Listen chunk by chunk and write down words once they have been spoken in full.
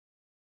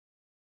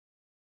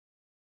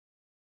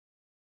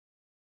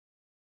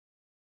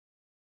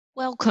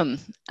Welcome.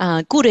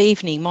 Good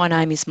evening. My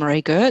name is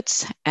Marie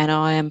Gertz and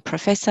I am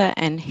Professor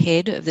and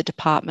Head of the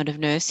Department of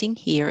Nursing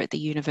here at the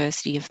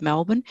University of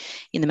Melbourne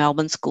in the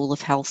Melbourne School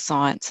of Health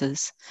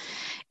Sciences.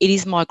 It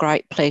is my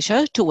great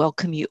pleasure to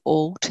welcome you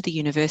all to the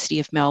University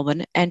of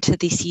Melbourne and to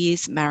this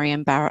year's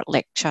Marian Barrett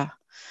Lecture.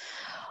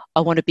 I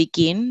want to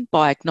begin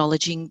by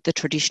acknowledging the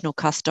traditional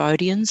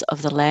custodians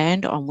of the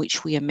land on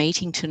which we are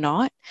meeting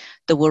tonight,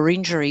 the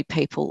Wurundjeri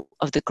people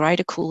of the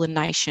Greater Kulin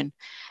Nation,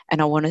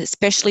 and I want to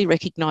especially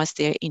recognise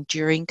their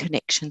enduring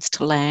connections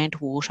to land,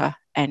 water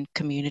and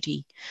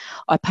community.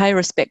 I pay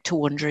respect to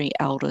Wurundjeri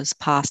elders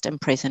past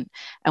and present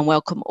and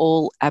welcome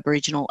all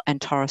Aboriginal and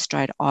Torres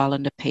Strait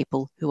Islander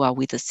people who are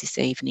with us this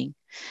evening.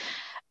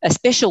 A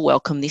special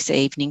welcome this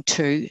evening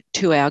to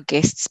our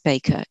guest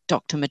speaker,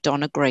 Dr.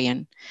 Madonna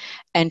Grehan,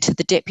 and to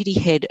the Deputy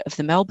Head of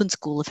the Melbourne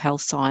School of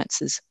Health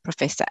Sciences,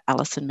 Professor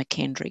Alison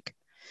McKendrick.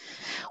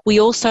 We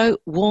also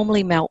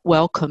warmly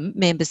welcome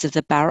members of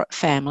the Barrett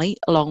family,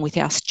 along with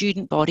our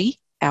student body,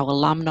 our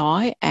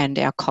alumni and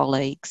our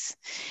colleagues.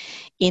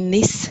 In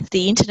this,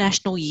 the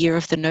International Year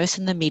of the Nurse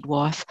and the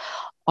Midwife,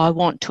 I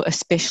want to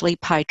especially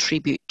pay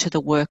tribute to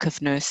the work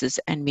of nurses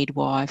and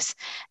midwives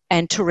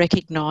and to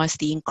recognise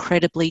the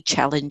incredibly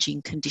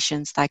challenging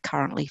conditions they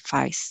currently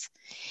face.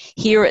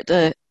 Here at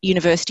the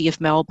University of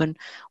Melbourne,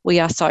 we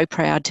are so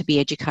proud to be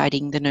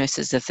educating the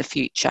nurses of the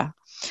future.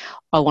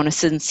 I want to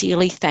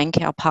sincerely thank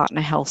our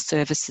partner health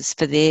services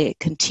for their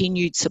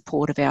continued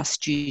support of our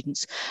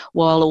students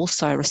while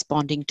also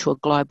responding to a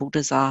global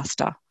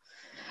disaster.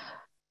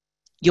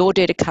 Your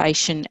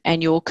dedication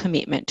and your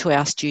commitment to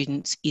our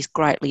students is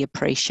greatly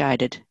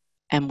appreciated,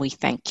 and we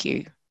thank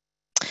you.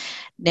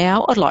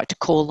 Now I'd like to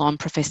call on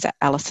Professor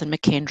Alison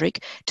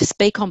McKendrick to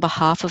speak on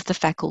behalf of the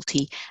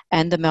faculty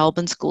and the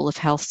Melbourne School of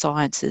Health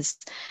Sciences,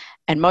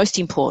 and most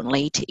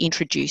importantly, to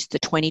introduce the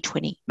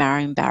 2020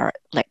 Marian Barrett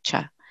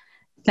Lecture.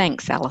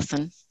 Thanks,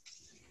 Alison.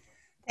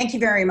 Thank you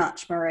very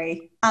much,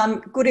 Marie.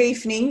 Good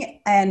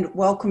evening and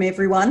welcome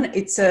everyone.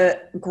 It's a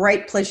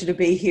great pleasure to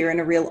be here and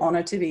a real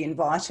honour to be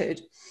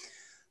invited.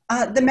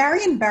 The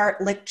Marian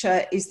Barrett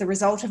Lecture is the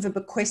result of a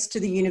bequest to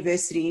the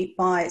university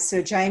by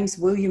Sir James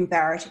William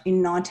Barrett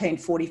in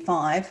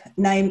 1945,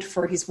 named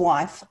for his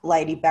wife,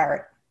 Lady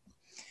Barrett.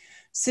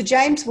 Sir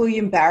James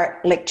William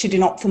Barrett lectured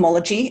in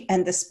ophthalmology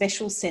and the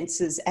special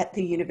senses at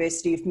the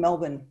University of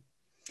Melbourne.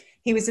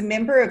 He was a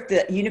member of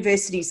the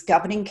university's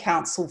governing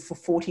council for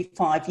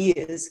 45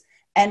 years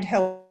and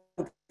held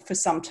for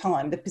some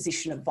time the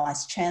position of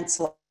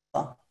Vice-Chancellor.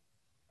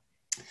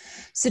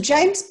 Sir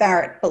James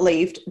Barrett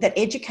believed that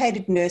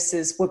educated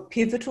nurses were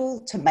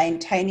pivotal to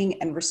maintaining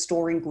and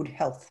restoring good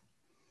health.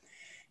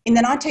 In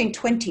the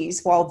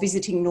 1920s, while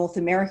visiting North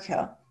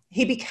America,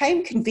 he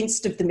became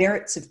convinced of the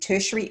merits of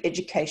tertiary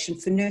education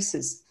for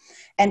nurses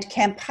and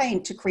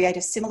campaigned to create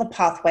a similar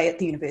pathway at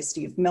the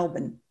University of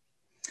Melbourne.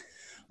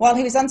 While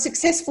he was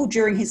unsuccessful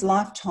during his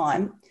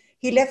lifetime,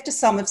 he left a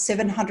sum of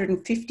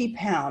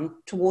 £750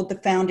 toward the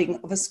founding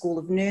of a school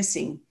of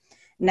nursing,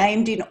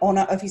 named in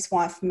honour of his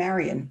wife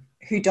Marian,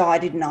 who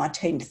died in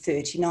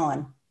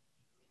 1939.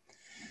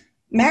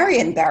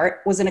 Marian Barrett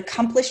was an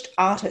accomplished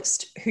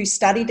artist who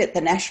studied at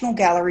the National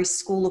Gallery's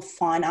School of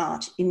Fine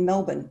Art in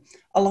Melbourne,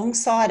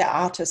 alongside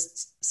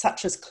artists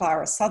such as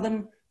Clara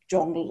Southern,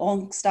 John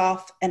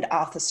Longstaff and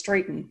Arthur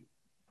Streeton.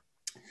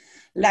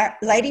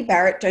 Lady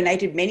Barrett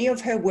donated many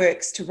of her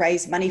works to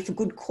raise money for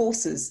good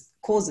causes,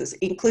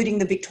 including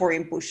the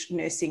Victorian Bush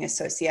Nursing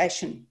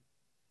Association.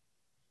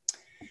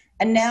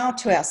 And now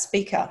to our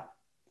speaker.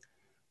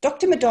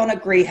 Dr. Madonna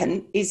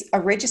Grehan is a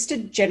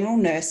registered general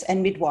nurse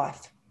and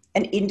midwife,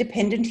 an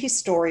independent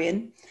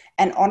historian,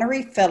 and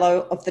honorary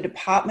fellow of the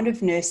Department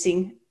of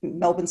Nursing,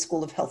 Melbourne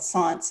School of Health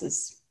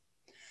Sciences.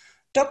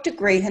 Dr.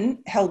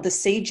 Grehan held the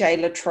C.J.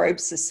 La Trobe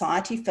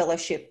Society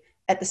Fellowship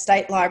at the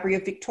State Library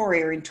of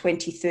Victoria in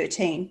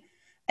 2013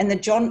 and the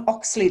John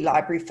Oxley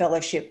Library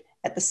Fellowship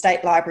at the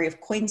State Library of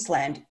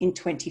Queensland in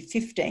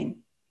 2015.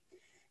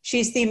 She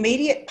is the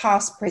immediate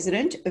past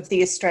president of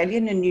the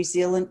Australian and New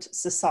Zealand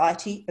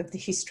Society of the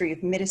History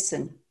of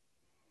Medicine.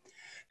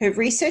 Her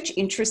research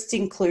interests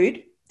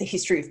include the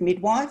history of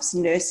midwives,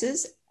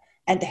 nurses,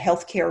 and the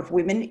healthcare of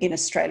women in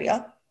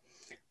Australia,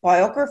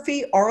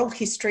 biography, oral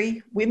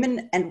history,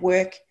 women and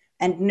work,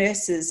 and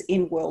nurses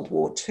in World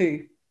War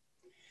II.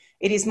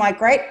 It is my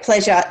great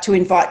pleasure to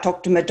invite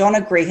Dr.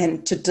 Madonna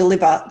Grehan to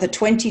deliver the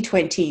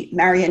 2020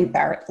 Marian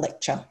Barrett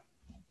Lecture.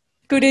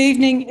 Good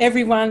evening,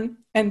 everyone,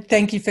 and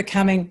thank you for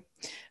coming.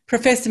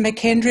 Professor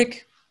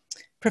McKendrick,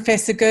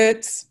 Professor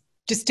Gertz,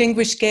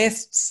 distinguished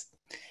guests,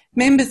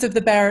 members of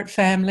the Barrett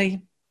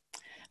family,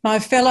 my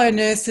fellow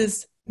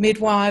nurses,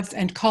 midwives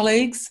and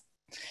colleagues,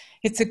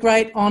 it's a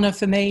great honour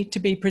for me to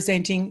be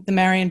presenting the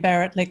Marian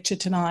Barrett Lecture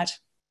tonight.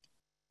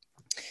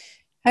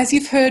 As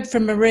you've heard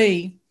from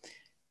Marie,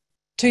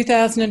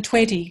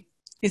 2020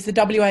 is the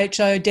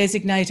WHO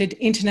designated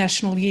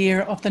International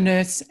Year of the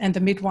Nurse and the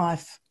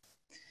Midwife.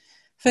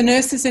 For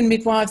nurses and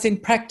midwives in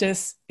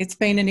practice, it's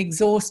been an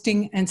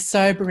exhausting and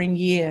sobering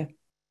year.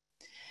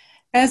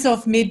 As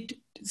of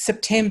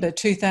mid-September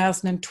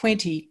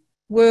 2020,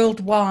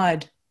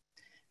 worldwide,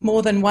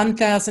 More than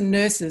 1,000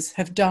 nurses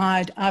have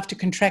died after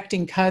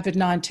contracting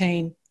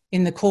COVID-19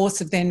 in the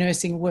course of their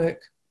nursing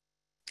work.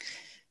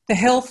 The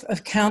health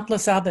of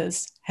countless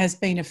others has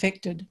been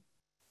affected.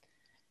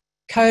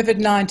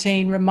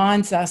 COVID-19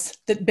 reminds us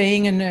that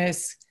being a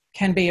nurse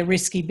can be a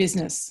risky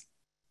business.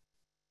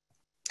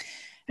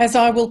 As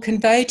I will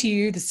convey to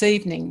you this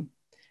evening,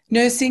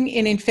 nursing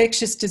in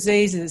infectious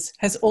diseases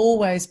has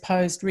always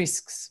posed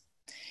risks.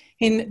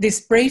 In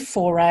this brief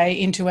foray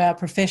into our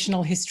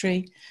professional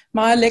history,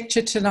 my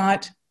lecture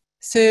tonight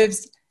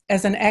serves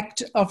as an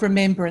act of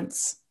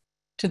remembrance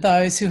to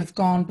those who have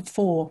gone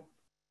before.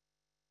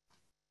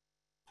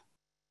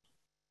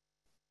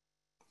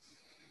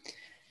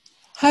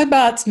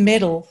 Hobart's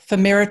Medal for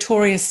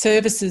Meritorious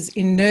Services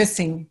in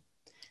Nursing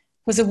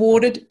was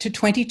awarded to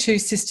 22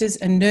 sisters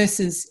and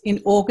nurses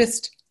in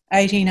August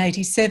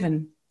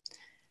 1887,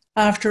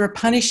 after a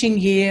punishing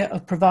year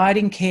of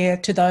providing care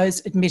to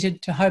those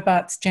admitted to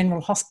Hobart's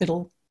General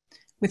Hospital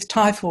with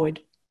typhoid.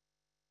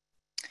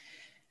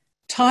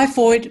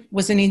 Typhoid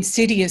was an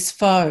insidious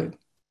foe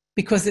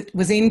because it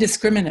was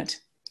indiscriminate.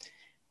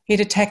 It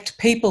attacked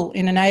people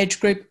in an age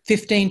group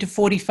 15 to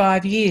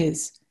 45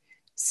 years,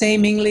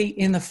 seemingly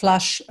in the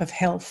flush of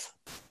health.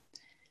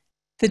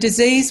 The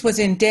disease was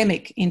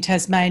endemic in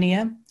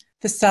Tasmania,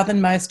 the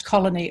southernmost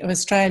colony of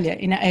Australia,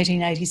 in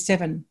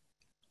 1887.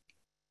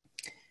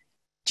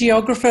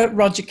 Geographer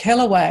Roger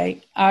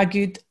Kellaway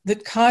argued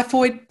that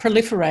typhoid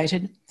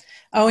proliferated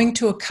owing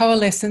to a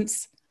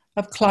coalescence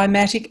of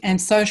climatic and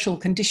social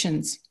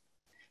conditions,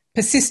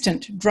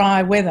 persistent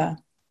dry weather,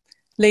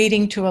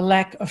 leading to a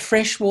lack of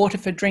fresh water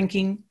for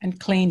drinking and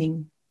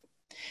cleaning,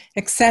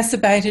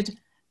 exacerbated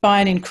by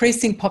an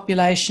increasing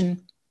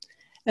population,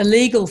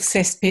 illegal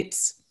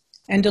cesspits,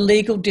 and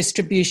illegal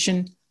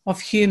distribution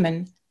of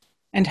human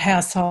and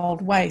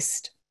household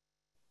waste.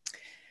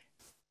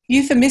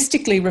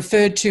 Euphemistically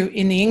referred to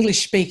in the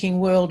English-speaking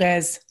world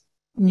as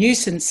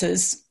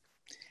nuisances,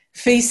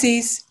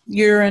 faeces,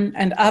 urine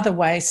and other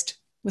waste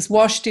was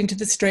washed into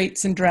the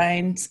streets and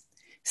drains,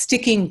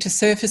 sticking to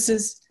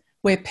surfaces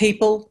where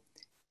people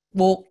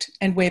walked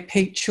and where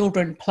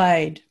children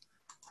played.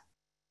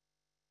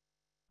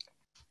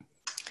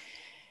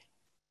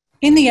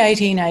 In the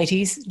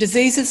 1880s,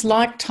 diseases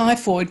like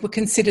typhoid were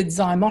considered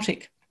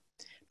zymotic,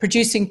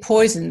 producing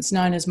poisons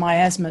known as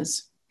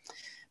miasmas.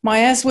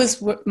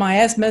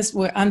 Miasmas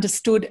were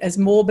understood as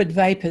morbid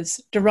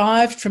vapours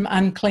derived from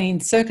unclean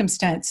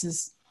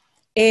circumstances: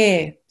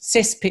 air,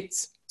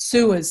 cesspits,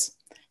 sewers,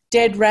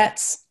 dead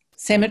rats,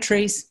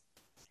 cemeteries,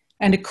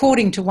 and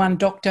according to one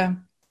doctor,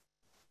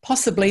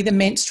 possibly the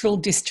menstrual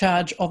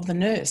discharge of the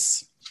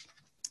nurse.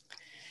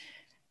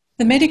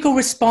 The medical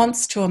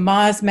response to a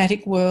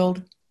miasmatic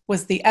world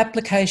was the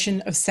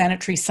application of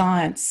sanitary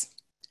science,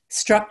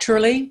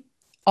 structurally,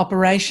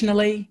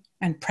 operationally,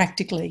 and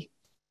practically.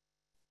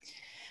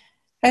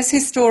 As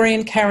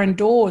historian Karen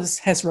Dawes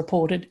has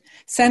reported,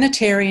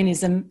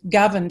 sanitarianism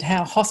governed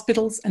how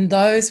hospitals and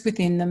those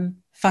within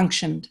them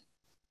functioned.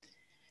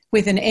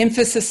 With an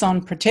emphasis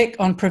on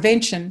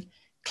prevention,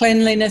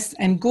 cleanliness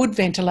and good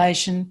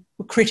ventilation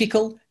were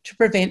critical to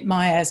prevent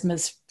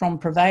miasmas from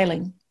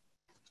prevailing.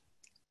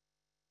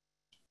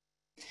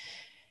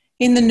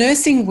 In the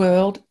nursing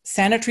world,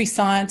 sanitary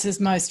science's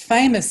most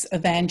famous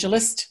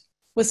evangelist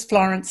was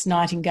Florence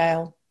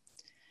Nightingale.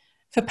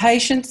 For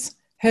patients,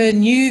 her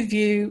new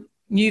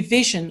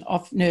vision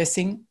of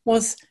nursing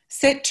was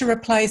set to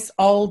replace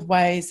old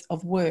ways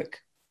of work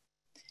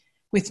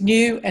with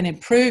new and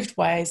improved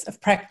ways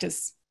of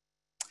practice.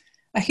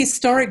 A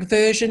historic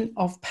version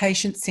of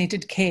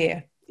patient-centred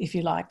care, if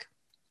you like.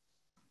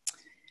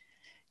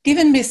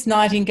 Given Miss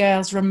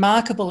Nightingale's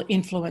remarkable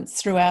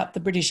influence throughout the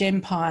British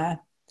Empire,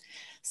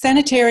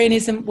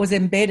 sanitarianism was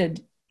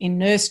embedded in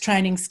nurse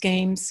training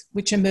schemes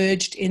which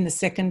emerged in the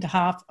second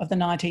half of the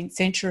 19th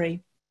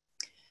century.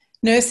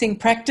 Nursing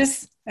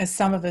practice, as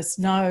some of us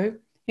know,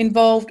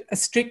 involved a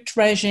strict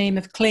regime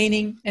of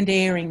cleaning and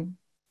airing,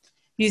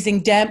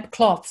 using damp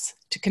cloths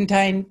to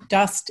contain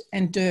dust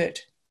and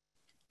dirt,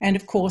 and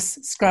of course,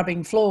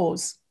 scrubbing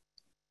floors.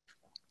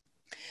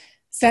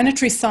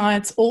 Sanitary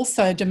science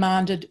also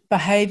demanded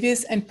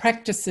behaviours and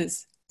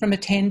practices from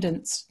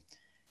attendants,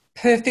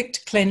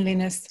 perfect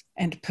cleanliness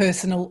and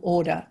personal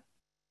order.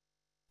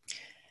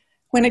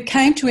 When it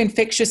came to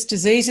infectious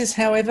diseases,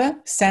 however,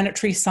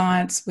 sanitary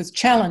science was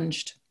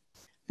challenged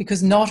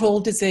because not all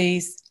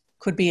disease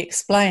could be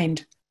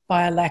explained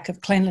by a lack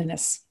of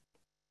cleanliness.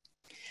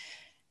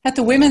 At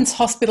the Women's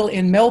Hospital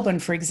in Melbourne,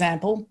 for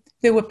example,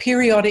 there were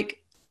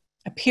periodic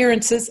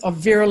appearances of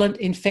virulent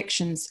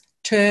infections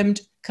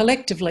termed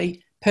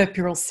collectively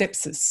puerperal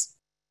sepsis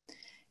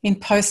in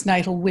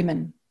postnatal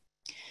women.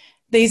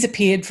 These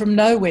appeared from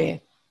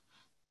nowhere.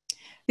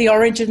 The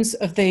origins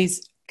of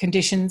these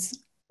conditions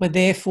were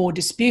therefore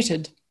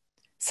disputed.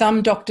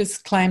 Some doctors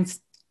claimed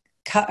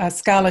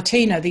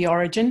scarlatina the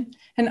origin,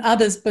 and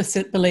others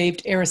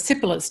believed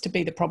erysipelas to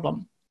be the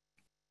problem.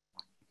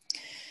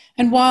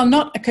 And while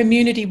not a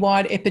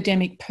community-wide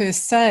epidemic per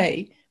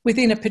se,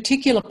 within a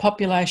particular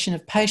population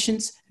of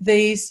patients,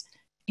 these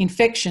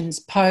infections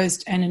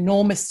posed an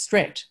enormous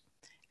threat,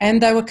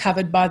 and they were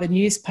covered by the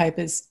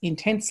newspapers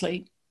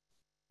intensely.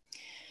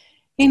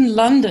 In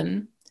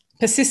London,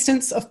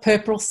 persistence of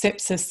puerperal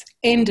sepsis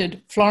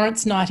ended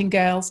Florence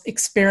Nightingale's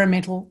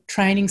experimental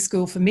training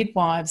school for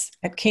midwives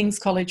at King's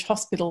College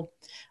Hospital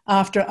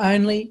after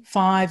only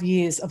 5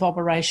 years of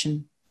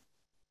operation.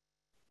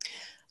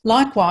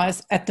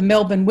 Likewise, at the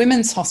Melbourne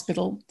Women's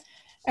Hospital,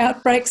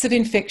 outbreaks of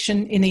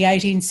infection in the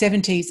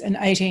 1870s and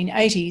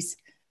 1880s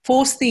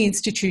forced the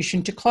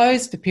institution to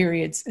close for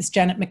periods, as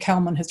Janet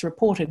McCalman has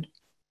reported.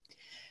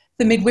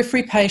 The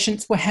midwifery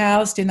patients were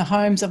housed in the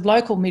homes of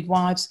local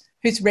midwives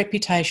whose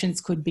reputations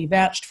could be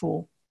vouched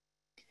for.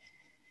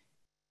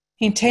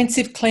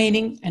 Intensive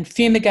cleaning and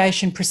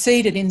fumigation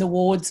proceeded in the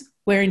wards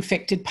where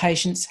infected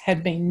patients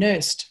had been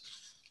nursed.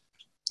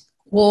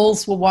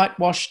 Walls were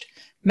whitewashed,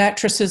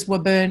 mattresses were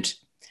burnt,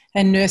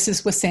 and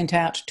nurses were sent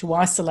out to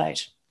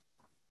isolate.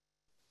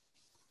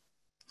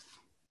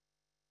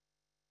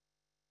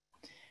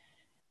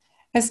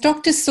 As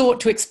doctors sought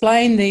to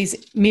explain these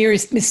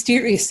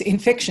mysterious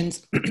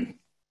infections,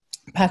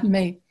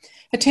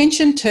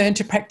 attention turned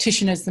to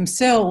practitioners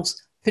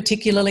themselves,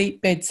 particularly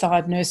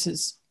bedside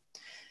nurses.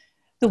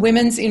 The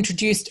Women's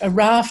introduced a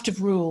raft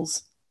of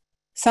rules.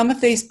 Some of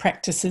these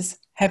practices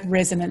have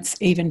resonance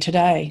even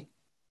today.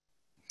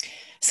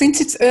 Since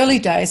its early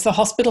days, the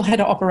hospital had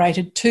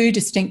operated 2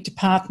 distinct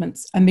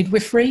departments, a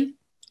midwifery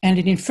and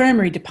an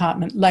infirmary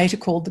department, later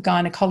called the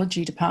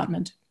gynecology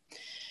department.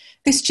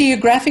 This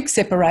geographic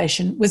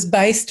separation was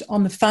based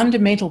on the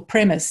fundamental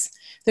premise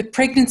that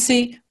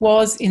pregnancy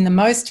was, in the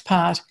most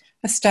part,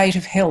 a state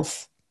of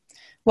health,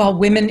 while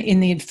women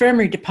in the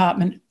infirmary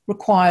department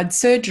required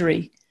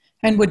surgery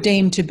and were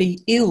deemed to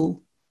be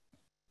ill,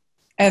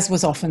 as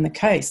was often the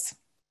case.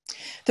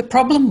 The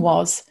problem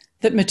was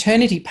that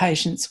maternity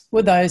patients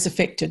were those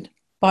affected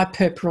by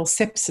puerperal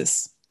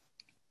sepsis.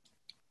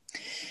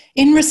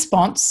 In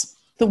response,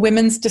 the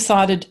Women's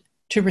decided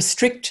to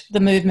restrict the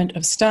movement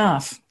of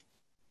staff.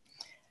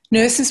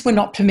 Nurses were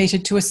not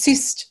permitted to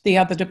assist the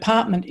other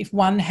department if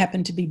one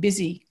happened to be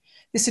busy.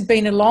 This had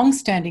been a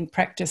long-standing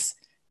practice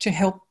to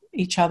help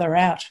each other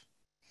out.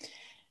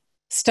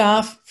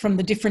 Staff from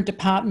the different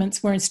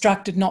departments were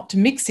instructed not to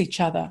mix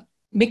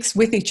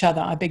with each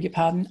other,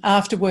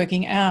 after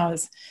working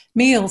hours.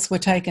 Meals were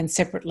taken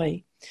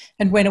separately.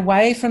 And when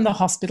away from the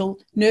hospital,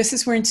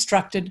 nurses were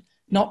instructed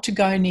not to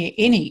go near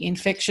any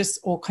infectious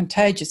or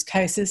contagious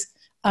cases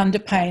under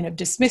pain of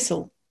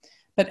dismissal.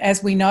 But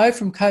as we know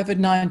from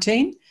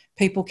COVID-19,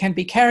 people can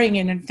be carrying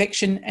an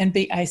infection and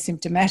be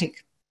asymptomatic.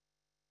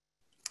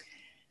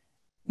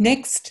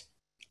 Next,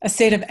 a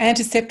set of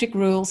antiseptic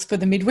rules for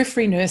the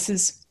midwifery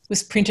nurses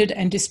was printed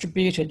and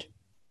distributed.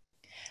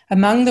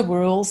 Among the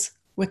rules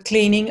were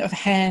cleaning of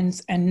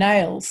hands and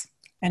nails,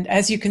 and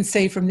as you can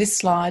see from this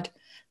slide,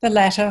 the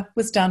latter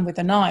was done with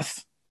a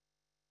knife.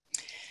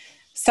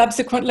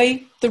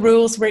 Subsequently, the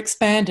rules were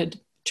expanded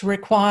to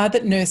require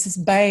that nurses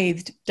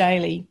bathed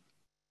daily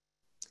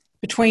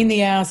between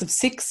the hours of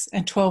 6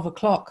 and 12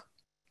 o'clock.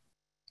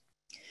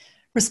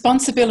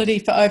 Responsibility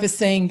for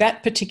overseeing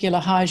that particular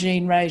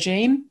hygiene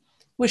regime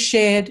was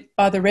shared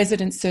by the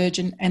resident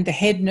surgeon and the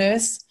head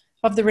nurse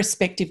of the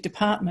respective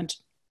department.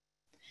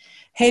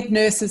 Head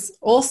nurses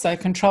also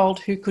controlled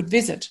who could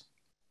visit.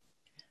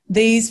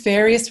 These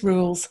various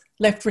rules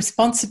left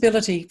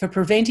responsibility for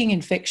preventing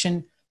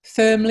infection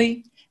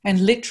firmly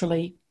and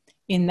literally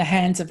in the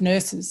hands of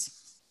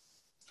nurses.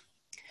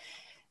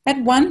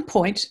 At one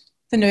point,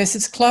 the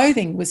nurse's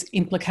clothing was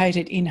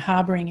implicated in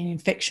harbouring an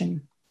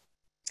infection.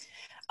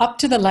 Up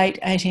to the late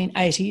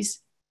 1880s,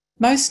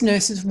 most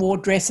nurses wore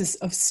dresses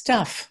of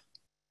stuff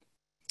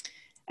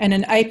and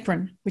an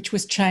apron, which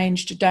was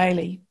changed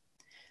daily.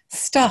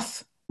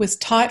 Stuff was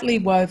tightly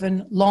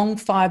woven long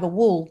fibre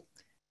wool,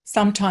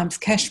 sometimes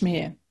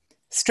cashmere,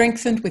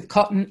 strengthened with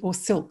cotton or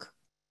silk.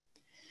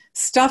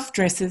 Stuff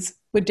dresses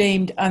were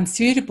deemed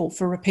unsuitable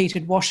for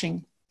repeated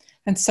washing,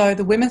 and so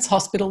the Women's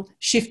Hospital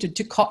shifted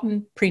to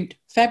cotton print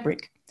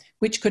fabric,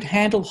 which could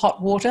handle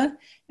hot water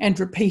and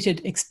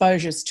repeated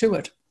exposures to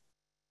it.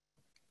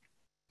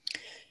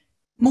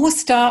 More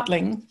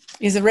startling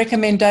is a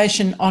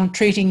recommendation on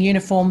treating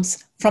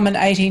uniforms from an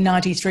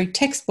 1893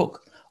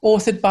 textbook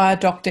authored by a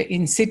doctor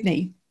in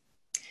Sydney.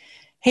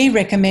 He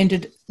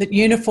recommended that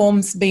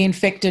uniforms be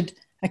infected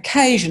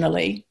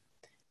occasionally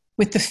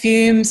with the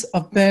fumes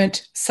of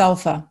burnt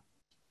sulphur.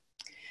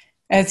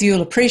 As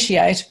you'll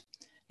appreciate,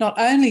 not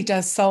only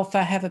does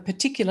sulphur have a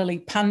particularly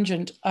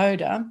pungent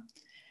odour,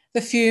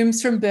 the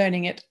fumes from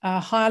burning it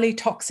are highly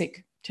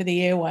toxic to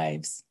the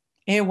airways.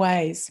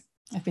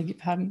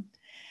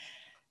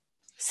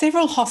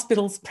 Several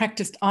hospitals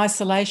practiced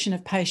isolation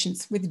of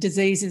patients with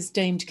diseases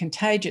deemed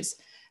contagious,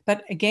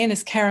 but again,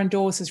 as Karen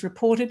Dawes has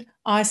reported,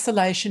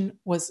 isolation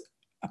was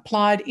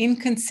applied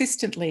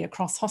inconsistently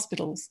across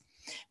hospitals,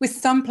 with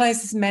some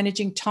places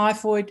managing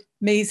typhoid,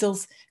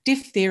 measles,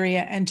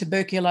 diphtheria and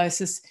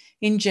tuberculosis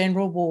in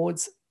general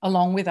wards,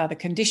 along with other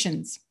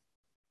conditions.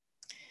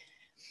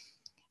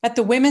 At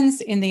the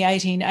Women's in the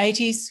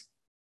 1880s,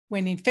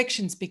 when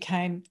infections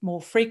became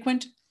more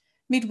frequent,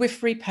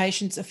 midwifery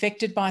patients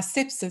affected by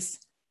sepsis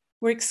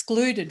were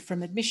excluded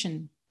from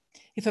admission.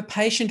 If a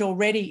patient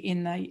already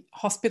in the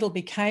hospital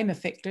became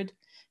affected,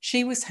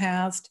 she was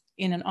housed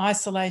in an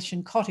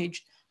isolation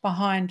cottage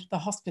behind the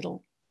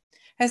hospital.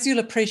 As you'll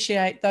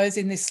appreciate, those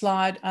in this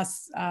slide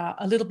are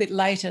a little bit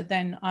later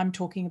than I'm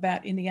talking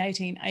about in the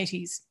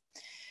 1880s.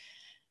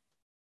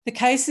 The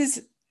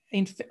cases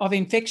of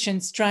infection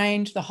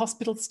strained the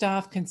hospital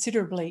staff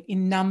considerably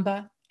in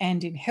number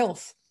and in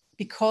health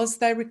because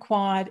they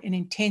required an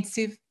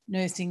intensive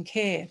nursing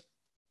care.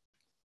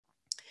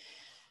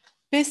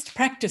 Best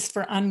practice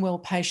for unwell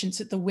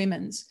patients at the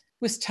Women's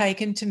was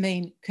taken to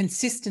mean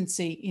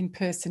consistency in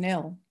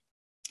personnel.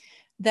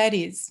 That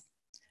is,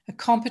 a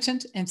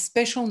competent and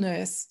special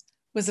nurse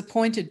was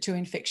appointed to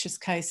infectious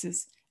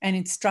cases and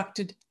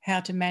instructed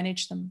how to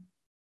manage them.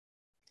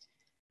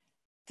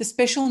 The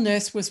special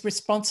nurse was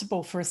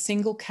responsible for a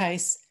single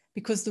case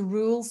because the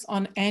rules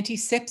on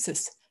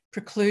antisepsis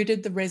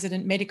precluded the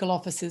resident medical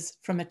officers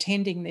from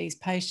attending these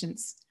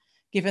patients,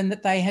 given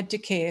that they had to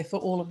care for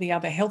all of the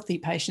other healthy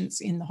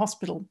patients in the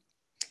hospital.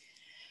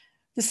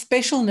 The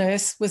special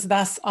nurse was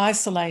thus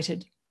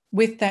isolated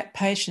with that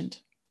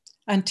patient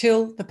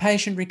until the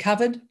patient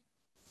recovered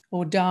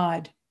or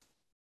died.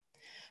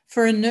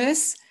 For a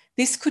nurse,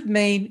 this could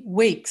mean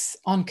weeks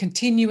on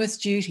continuous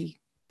duty,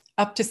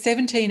 up to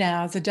 17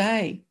 hours a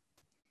day.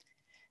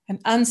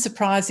 And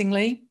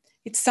unsurprisingly,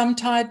 it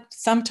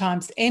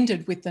sometimes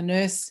ended with the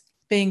nurse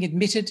being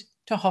admitted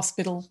to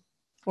hospital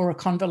or a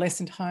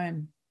convalescent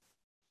home.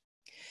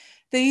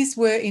 These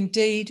were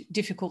indeed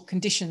difficult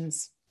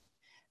conditions.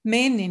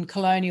 Men in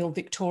colonial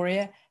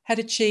Victoria had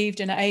achieved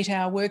an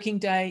 8-hour working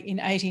day in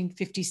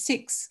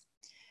 1856,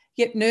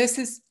 yet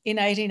nurses in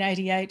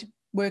 1888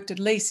 worked at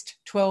least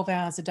 12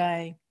 hours a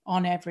day,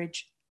 on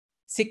average,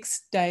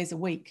 6 days a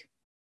week.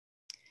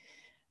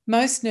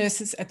 Most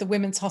nurses at the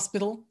Women's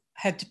Hospital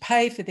had to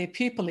pay for their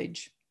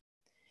pupillage.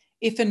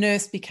 If a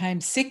nurse became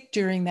sick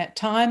during that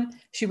time,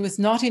 she was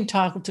not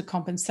entitled to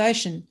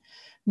compensation,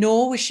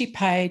 nor was she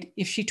paid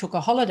if she took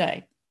a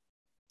holiday.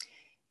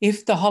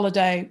 If the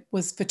holiday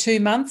was for 2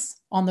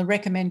 months on the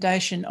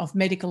recommendation of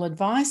medical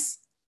advice,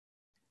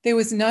 there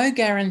was no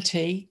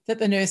guarantee that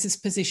the nurse's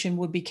position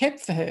would be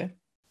kept for her.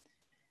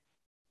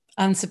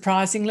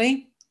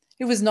 Unsurprisingly,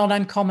 it was not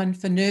uncommon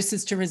for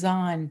nurses to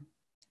resign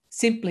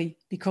simply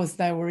because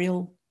they were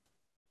ill.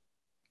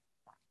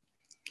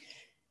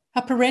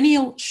 A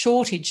perennial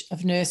shortage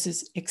of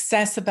nurses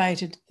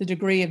exacerbated the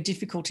degree of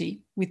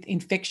difficulty with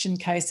infection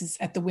cases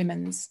at the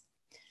Women's.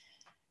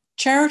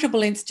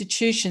 Charitable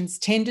institutions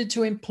tended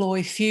to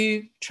employ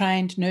few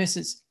trained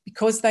nurses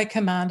because they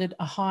commanded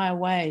a higher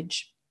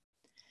wage.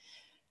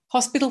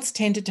 Hospitals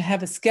tended to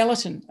have a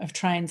skeleton of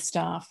trained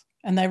staff,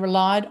 and they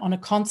relied on a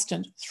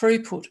constant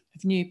throughput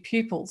of new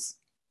pupils.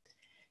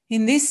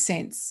 In this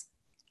sense,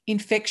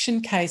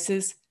 infection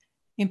cases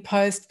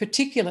imposed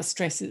particular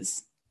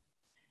stresses.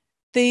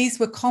 These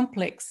were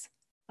complex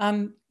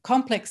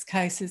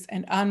cases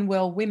and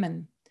unwell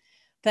women.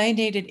 They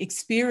needed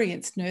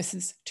experienced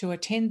nurses to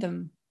attend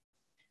them.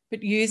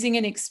 But using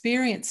an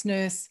experienced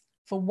nurse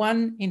for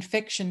one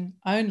infection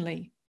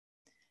only,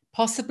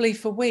 possibly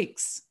for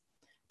weeks,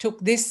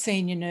 took this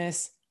senior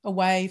nurse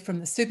away from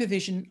the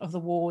supervision of the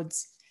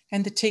wards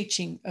and the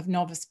teaching of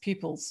novice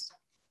pupils.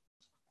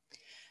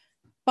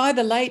 By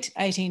the late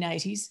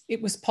 1880s,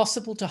 it was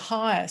possible to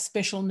hire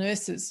special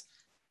nurses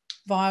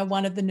via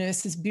one of the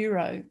Nurses'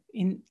 Bureau,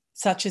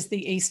 such as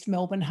the East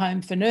Melbourne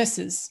Home for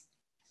Nurses.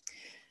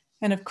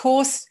 And of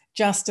course,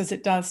 just as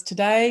it does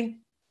today,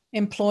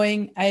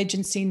 employing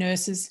agency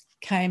nurses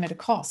came at a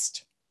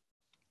cost.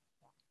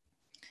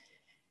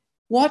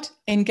 What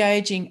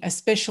engaging a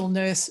special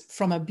nurse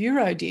from a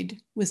bureau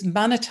did was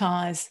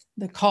monetise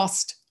the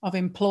cost of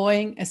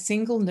employing a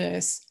single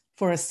nurse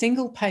for a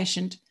single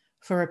patient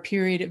for a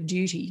period of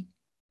duty.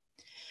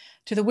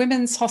 To the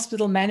Women's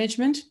Hospital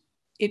management,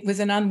 it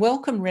was an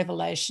unwelcome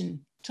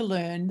revelation to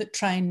learn that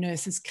trained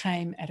nurses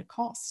came at a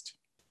cost.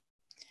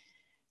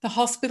 The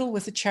hospital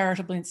was a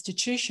charitable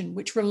institution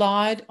which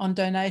relied on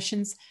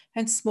donations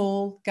and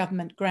small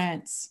government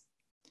grants.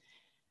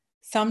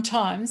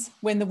 Sometimes,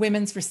 when the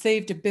Women's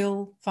received a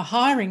bill for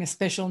hiring a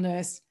special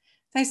nurse,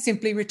 they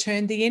simply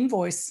returned the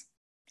invoice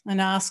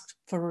and asked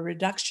for a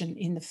reduction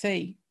in the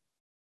fee.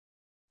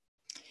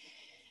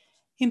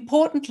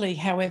 Importantly,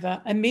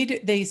 however,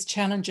 amid these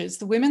challenges,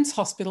 the Women's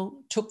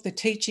Hospital took the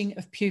teaching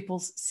of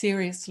pupils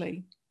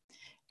seriously.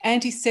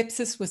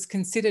 Antisepsis was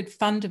considered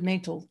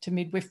fundamental to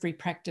midwifery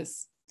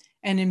practice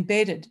and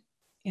embedded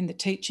in the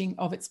teaching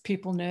of its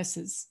pupil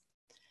nurses.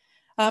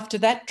 After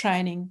that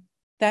training,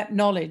 that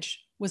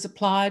knowledge was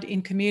applied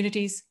in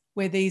communities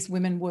where these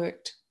women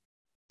worked.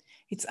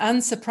 It's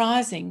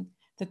unsurprising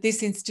that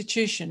this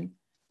institution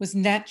was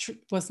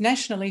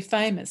nationally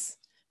famous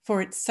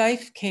for its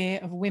safe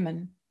care of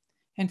women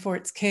and for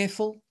its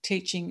careful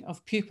teaching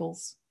of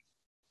pupils.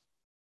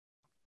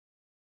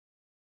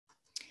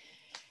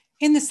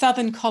 In the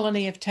southern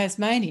colony of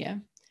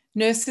Tasmania,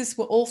 nurses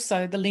were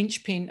also the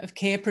linchpin of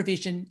care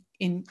provision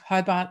in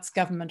Hobart's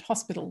government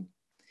hospital.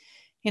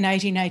 In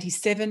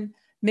 1887,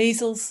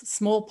 Measles,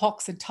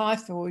 smallpox and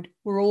typhoid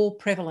were all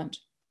prevalent.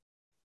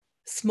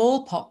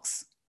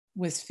 Smallpox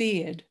was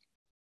feared,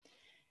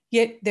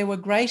 yet there were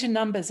greater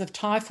numbers of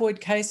typhoid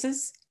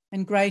cases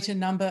and greater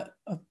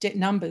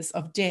numbers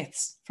of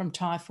deaths from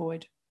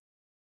typhoid.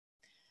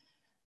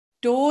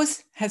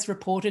 Dawes has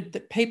reported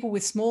that people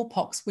with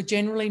smallpox were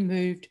generally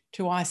moved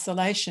to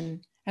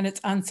isolation, and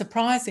it's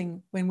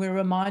unsurprising when we're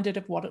reminded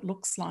of what it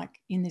looks like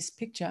in this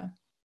picture.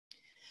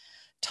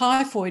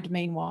 Typhoid,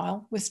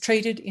 meanwhile, was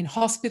treated in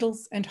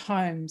hospitals and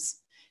homes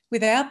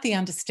without the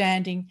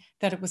understanding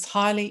that it was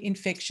highly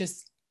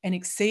infectious and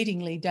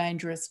exceedingly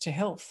dangerous to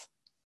health.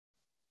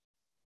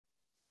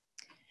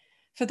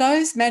 For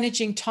those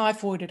managing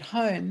typhoid at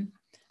home,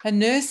 a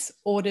nurse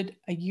ordered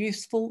a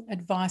useful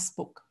advice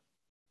book.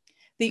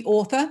 The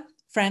author,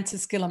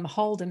 Frances Gillam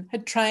Holden,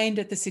 had trained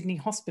at the Sydney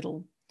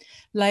Hospital.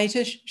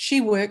 Later, she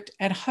worked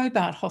at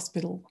Hobart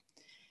Hospital,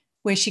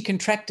 where she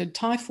contracted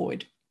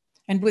typhoid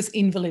and was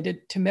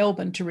invalided to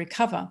Melbourne to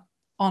recover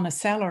on a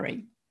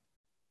salary.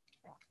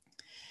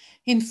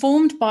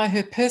 Informed by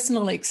her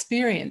personal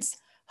experience,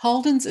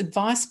 Holden's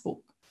advice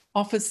book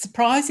offers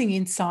surprising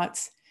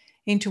insights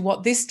into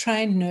what this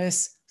trained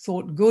nurse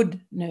thought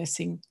good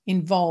nursing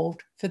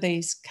involved for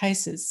these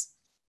cases.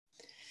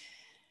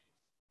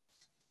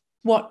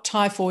 What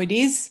Typhoid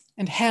is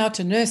and How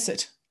to Nurse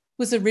It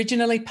was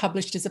originally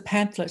published as a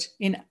pamphlet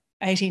in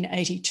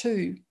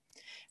 1882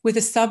 with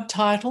a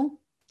subtitle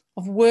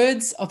of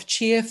Words of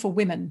Cheer for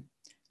Women,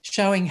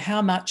 showing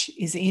how much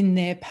is in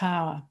their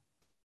power.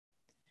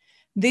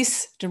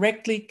 This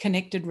directly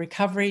connected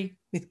recovery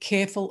with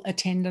careful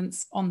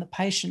attendance on the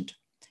patient,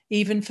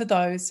 even for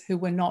those who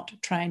were not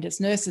trained as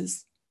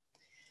nurses.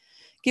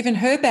 Given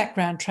her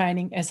background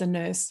training as a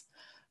nurse,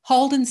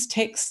 Holden's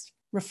text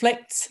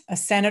reflects a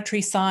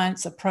sanitary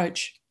science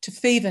approach to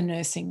fever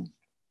nursing,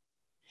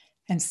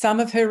 and some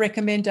of her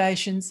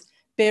recommendations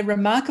bear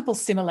remarkable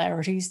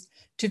similarities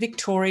to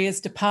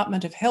Victoria's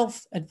Department of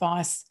Health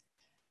advice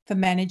for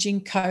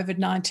managing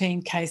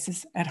COVID-19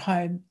 cases at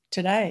home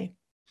today.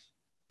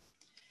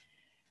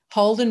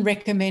 Holden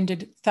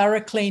recommended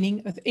thorough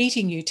cleaning of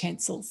eating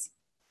utensils,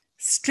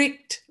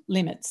 strict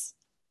limits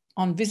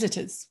on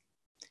visitors,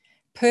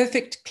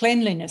 perfect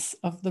cleanliness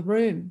of the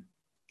room,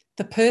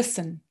 the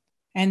person,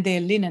 and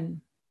their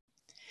linen,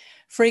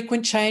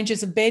 frequent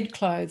changes of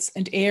bedclothes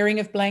and airing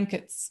of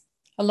blankets,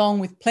 along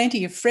with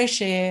plenty of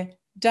fresh air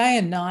day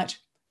and night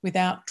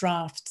without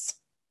drafts.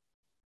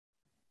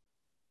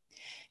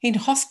 In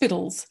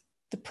hospitals,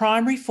 the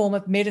primary form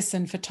of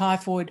medicine for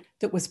typhoid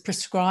that was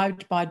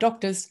prescribed by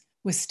doctors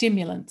was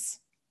stimulants.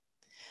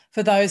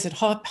 For those at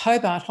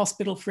Hobart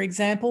Hospital, for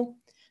example,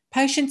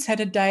 patients had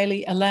a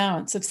daily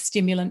allowance of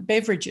stimulant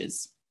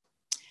beverages.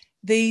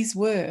 These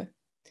were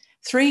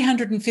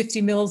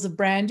 350 mils of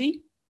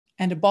brandy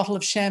and a bottle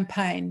of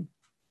champagne,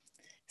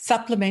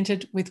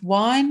 supplemented with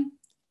wine,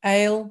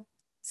 ale,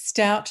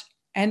 stout,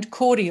 and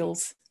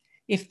cordials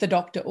if the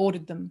doctor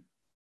ordered them.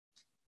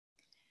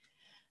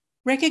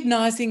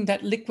 Recognising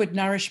that liquid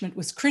nourishment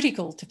was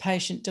critical to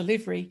patient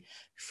delivery,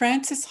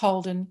 Frances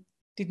Holden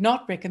did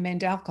not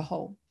recommend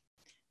alcohol.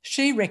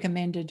 She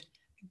recommended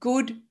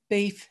good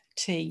beef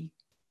tea,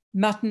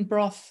 mutton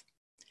broth,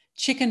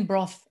 chicken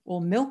broth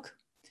or milk,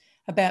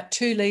 about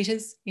 2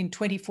 litres in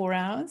 24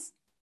 hours,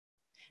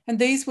 and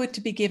these were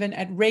to be given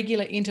at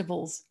regular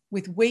intervals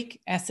with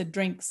weak acid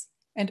drinks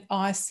and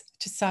ice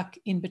to suck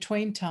in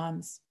between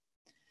times.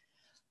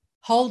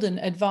 Holden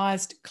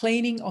advised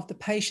cleaning of the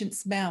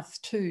patient's mouth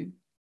too,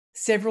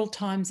 several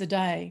times a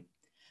day.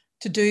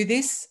 To do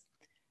this,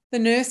 the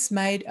nurse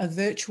made a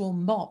virtual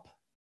mop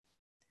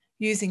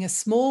using a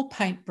small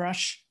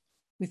paintbrush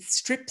with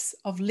strips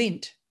of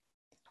lint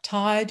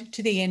tied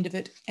to the end of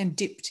it and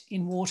dipped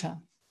in water.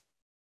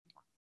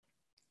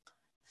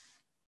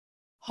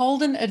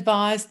 Holden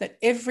advised that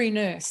every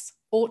nurse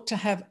ought to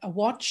have a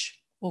watch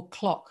or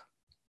clock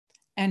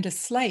and a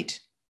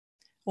slate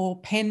or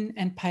pen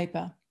and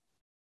paper.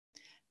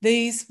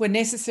 These were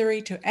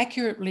necessary to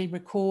accurately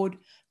record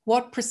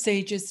what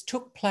procedures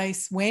took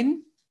place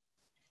when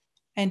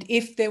and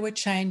if there were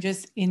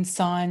changes in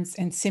signs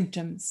and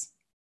symptoms.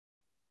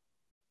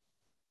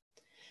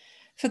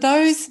 For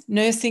those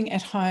nursing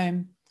at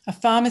home, a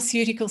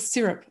pharmaceutical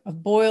syrup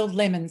of boiled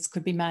lemons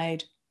could be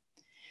made.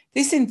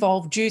 This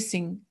involved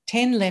juicing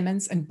 10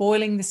 lemons and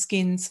boiling the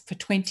skins for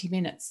 20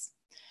 minutes.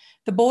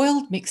 The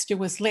boiled mixture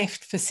was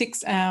left for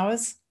 6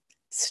 hours,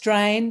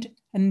 strained,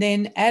 and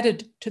then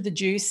added to the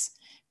juice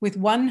with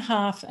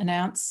 1/2 an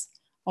ounce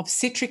of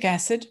citric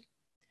acid,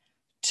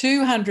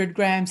 200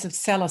 grams of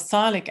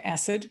salicylic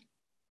acid,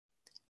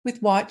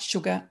 with white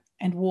sugar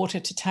and water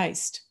to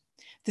taste.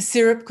 The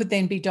syrup could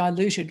then be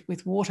diluted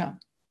with water.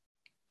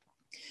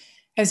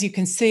 As you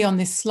can see on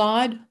this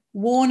slide,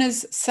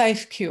 Warner's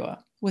Safe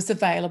Cure was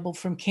available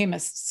from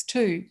chemists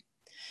too.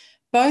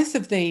 Both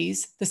of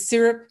these, the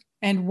syrup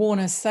and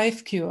Warner's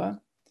Safe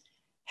Cure,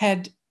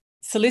 had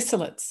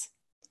salicylates.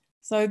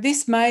 So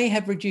this may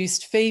have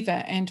reduced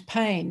fever and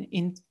pain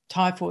in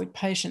typhoid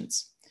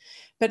patients.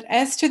 But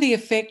as to the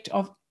effect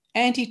of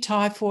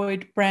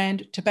anti-typhoid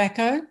brand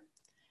tobacco,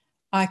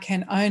 I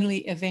can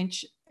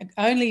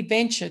only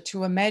venture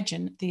to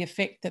imagine the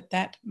effect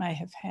that may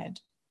have had.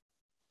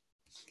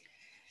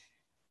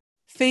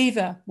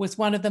 Fever was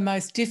one of the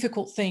most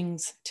difficult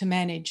things to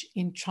manage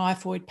in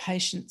typhoid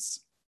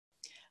patients.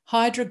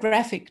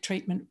 Hydrographic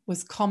treatment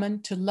was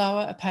common to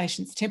lower a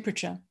patient's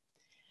temperature.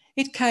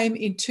 It came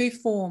in two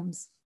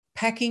forms,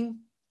 packing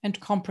and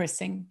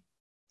compressing.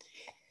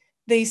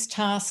 These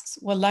tasks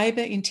were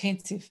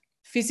labour-intensive,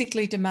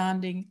 physically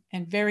demanding,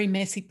 and very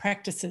messy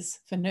practices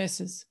for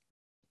nurses.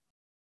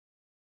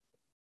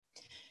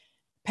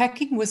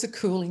 Packing was a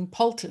cooling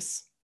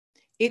poultice.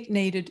 It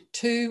needed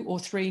 2 or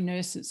 3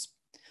 nurses.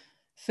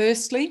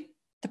 Firstly,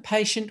 the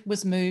patient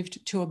was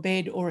moved to a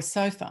bed or a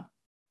sofa.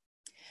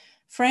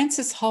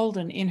 Frances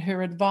Holden, in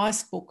her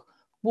advice book,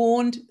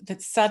 warned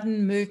that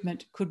sudden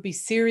movement could be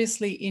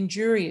seriously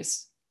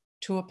injurious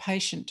to a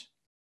patient.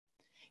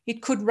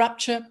 It could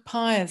rupture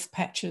Peyer's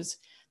patches,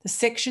 the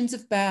sections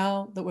of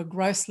bowel that were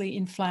grossly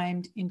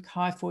inflamed in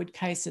typhoid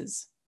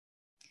cases.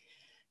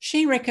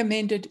 She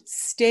recommended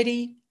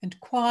steady and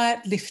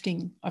quiet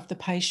lifting of the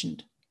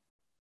patient.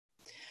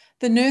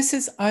 The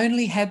nurses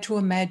only had to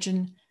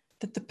imagine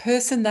that the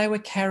person they were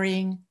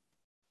carrying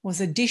was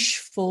a dish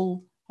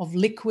full of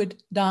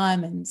liquid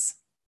diamonds.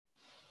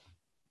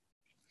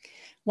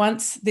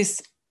 Once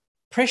this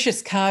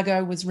precious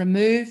cargo was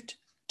removed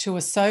to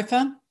a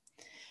sofa,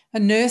 a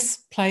nurse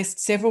placed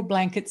several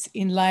blankets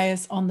in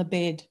layers on the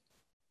bed.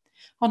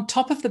 On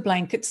top of the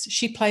blankets,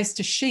 she placed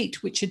a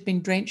sheet which had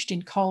been drenched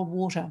in cold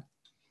water.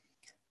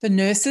 The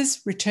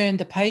nurses returned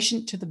the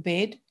patient to the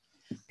bed,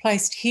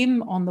 placed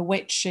him on the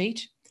wet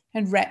sheet,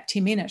 and wrapped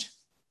him in it.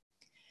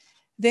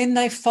 Then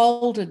they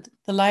folded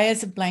the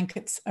layers of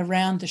blankets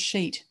around the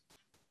sheet.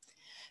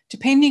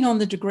 Depending on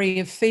the degree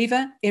of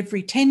fever,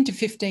 every 10 to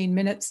 15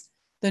 minutes,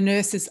 the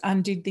nurses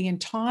undid the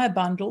entire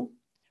bundle,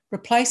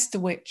 replaced the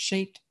wet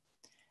sheet,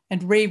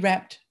 and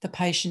rewrapped the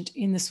patient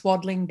in the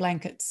swaddling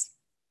blankets.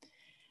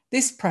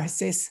 This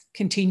process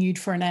continued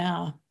for an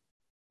hour.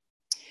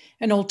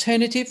 An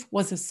alternative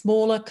was a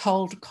smaller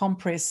cold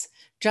compress,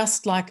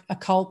 just like a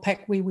cold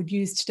pack we would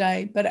use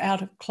today, but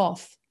out of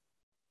cloth.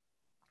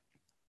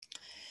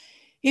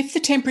 If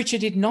the temperature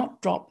did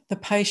not drop, the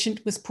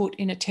patient was put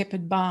in a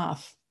tepid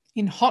bath.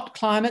 In hot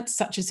climates,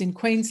 such as in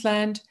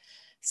Queensland,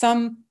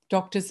 some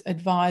doctors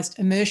advised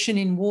immersion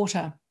in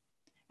water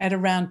at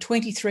around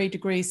 23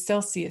 degrees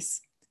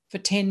Celsius for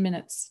 10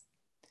 minutes.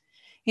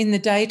 In the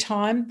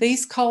daytime,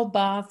 these cold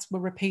baths were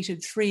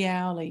repeated 3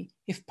 hourly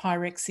if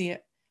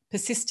pyrexia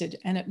persisted,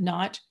 and at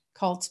night,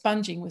 cold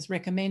sponging was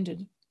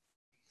recommended.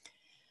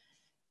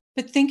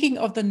 But thinking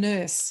of the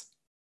nurse,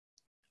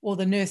 or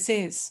the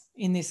nurses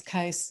in this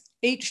case,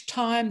 each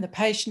time the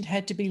patient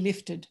had to be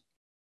lifted.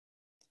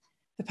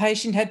 The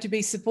patient had to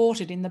be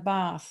supported in the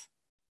bath.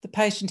 The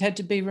patient had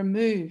to be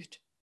removed.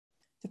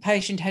 The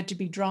patient had to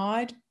be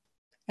dried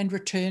and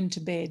returned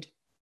to bed.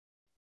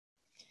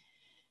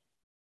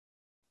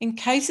 In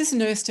cases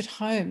nursed at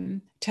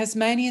home,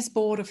 Tasmania's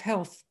Board of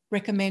Health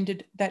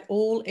recommended that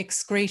all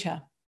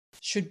excreta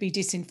should be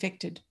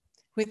disinfected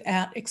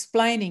without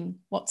explaining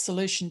what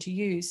solution to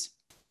use.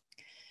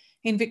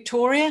 In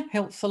Victoria,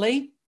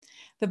 helpfully,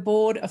 the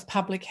Board of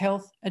Public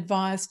Health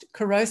advised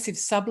corrosive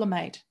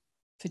sublimate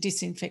for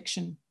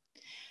disinfection.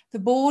 The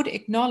board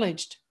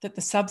acknowledged that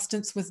the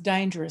substance was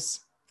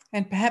dangerous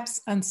and perhaps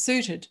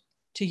unsuited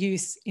to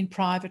use in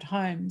private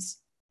homes.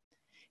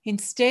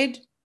 Instead,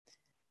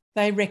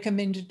 they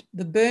recommended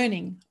the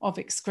burning of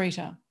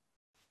excreta,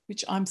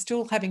 which I'm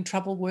still having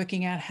trouble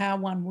working out how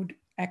one would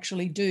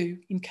actually do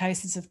in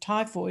cases of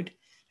typhoid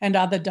and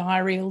other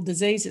diarrheal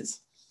diseases.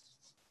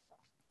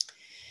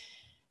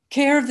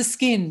 Care of the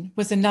skin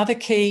was another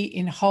key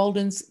in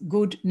Holden's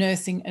good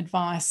nursing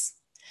advice.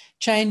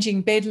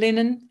 Changing bed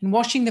linen and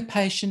washing the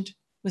patient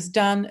was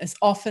done as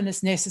often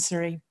as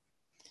necessary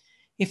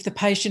if the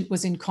patient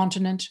was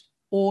incontinent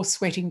or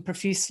sweating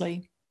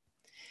profusely.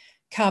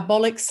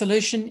 Carbolic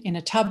solution in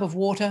a tub of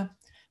water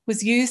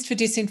was used for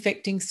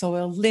disinfecting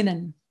soiled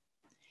linen.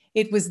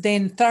 It was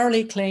then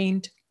thoroughly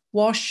cleaned,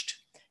 washed,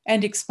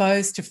 and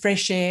exposed to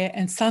fresh air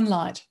and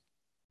sunlight.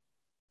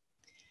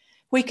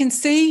 We can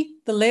see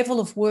the level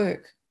of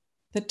work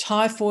that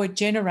typhoid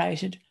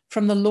generated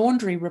from the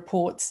laundry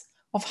reports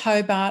of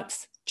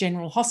Hobart's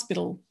General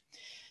Hospital.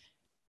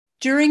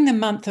 During the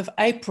month of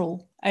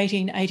April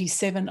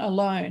 1887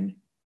 alone,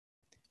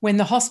 when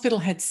the hospital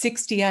had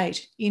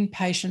 68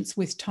 inpatients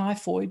with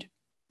typhoid,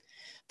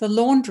 the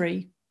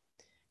laundry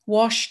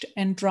washed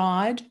and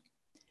dried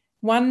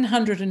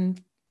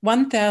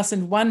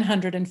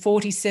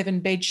 1,147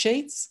 bed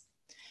sheets,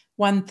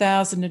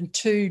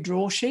 1,002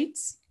 drawer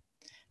sheets,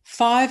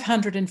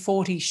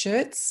 540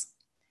 shirts,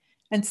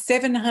 and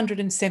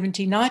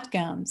 770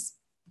 nightgowns.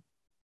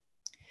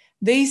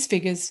 These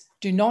figures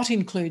do not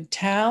include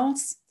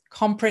towels,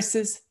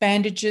 compresses,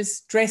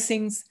 bandages,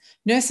 dressings,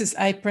 nurses'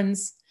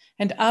 aprons,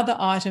 and other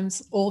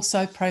items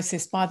also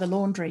processed by the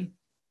laundry.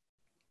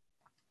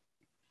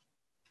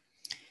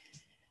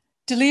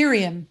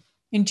 Delirium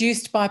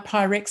induced by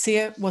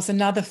pyrexia was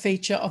another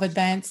feature of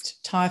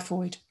advanced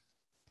typhoid.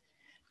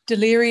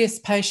 delirious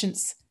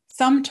patients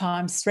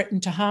sometimes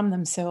threatened to harm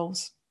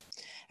themselves,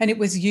 and it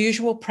was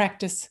usual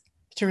practice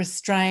to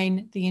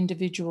restrain the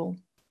individual.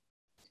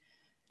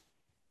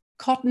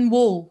 Cotton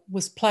wool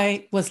was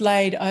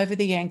laid over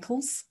the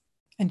ankles,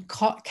 and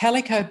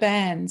calico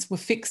bands were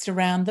fixed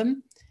around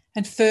them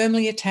and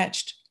firmly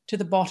attached to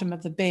the bottom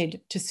of the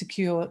bed to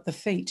secure the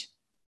feet.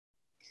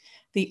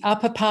 The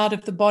upper part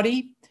of the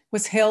body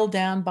was held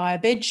down by a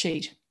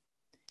bedsheet,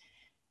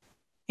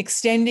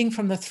 extending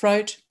from the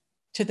throat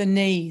to the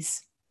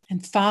knees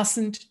and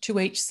fastened to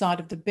each side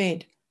of the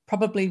bed,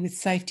 probably with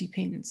safety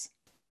pins.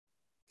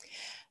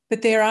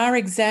 But there are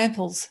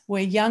examples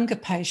where younger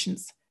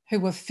patients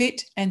who were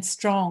fit and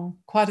strong,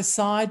 quite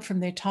aside from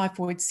their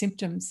typhoid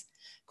symptoms,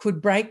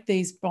 could break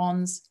these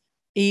bonds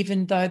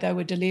even though they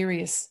were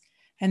delirious,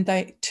 and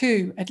they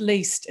too at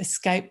least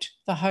escaped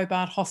the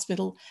Hobart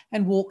Hospital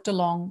and walked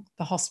along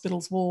the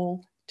hospital's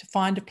wall to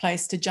find a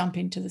place to jump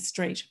into the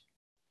street.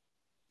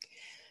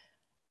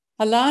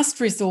 A last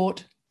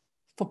resort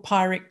for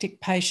pyrectic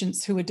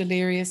patients who were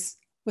delirious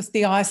was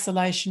the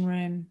isolation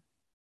room,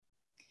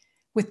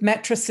 with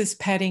mattresses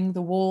padding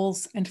the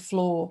walls and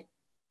floor.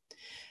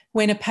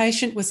 When a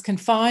patient was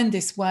confined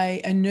this way,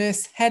 a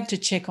nurse had to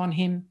check on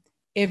him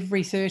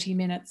every 30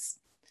 minutes.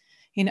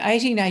 In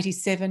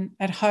 1887,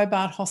 at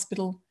Hobart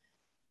Hospital,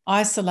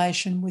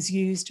 isolation was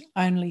used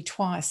only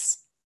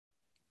twice.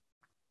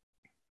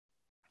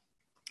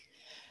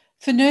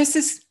 For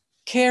nurses,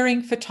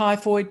 caring for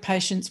typhoid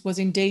patients was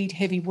indeed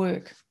heavy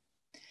work.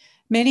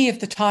 Many of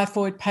the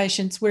typhoid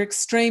patients were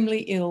extremely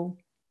ill,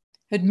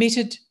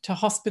 admitted to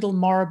hospital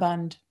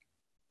moribund,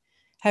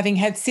 having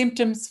had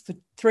symptoms for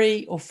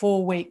 3 or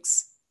 4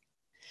 weeks.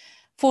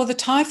 For the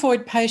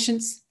typhoid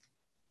patients,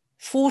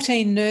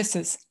 14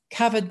 nurses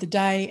covered the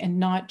day and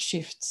night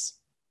shifts.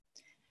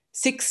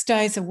 6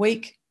 days a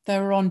week, they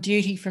were on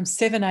duty from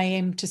 7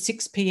 a.m. to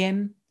 6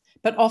 p.m,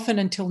 but often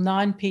until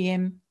 9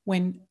 p.m.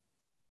 when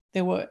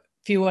there were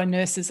fewer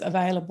nurses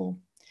available.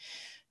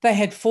 They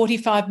had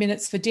 45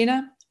 minutes for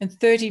dinner and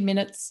 30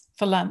 minutes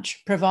for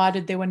lunch,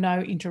 provided there were no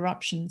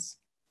interruptions.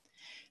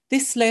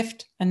 This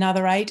left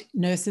another 8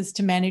 nurses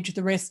to manage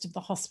the rest of the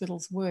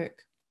hospital's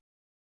work.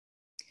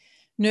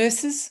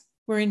 Nurses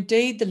were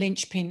indeed the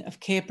linchpin of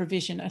care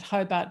provision at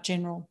Hobart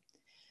General,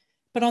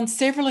 but on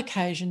several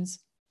occasions,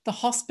 the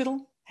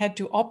hospital had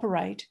to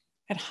operate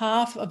at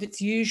half of its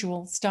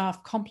usual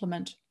staff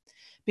complement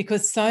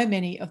because so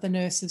many of the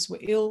nurses were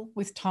ill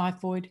with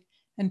typhoid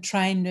and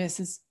trained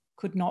nurses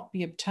could not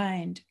be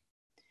obtained.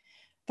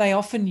 They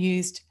often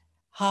used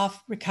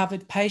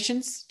half-recovered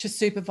patients to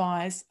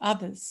supervise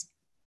others.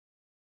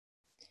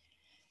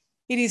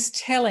 It is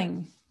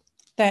telling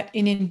that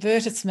in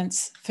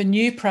advertisements for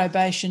new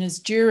probationers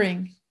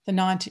during the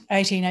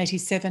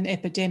 1887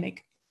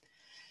 epidemic,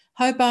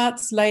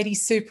 Hobart's lady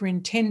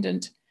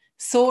superintendent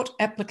sought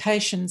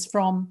applications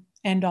from,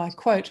 and I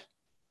quote,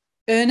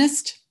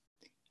 earnest,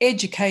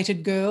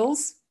 educated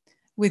girls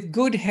with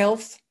good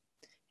health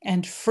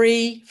and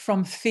free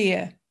from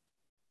fear,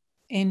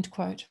 end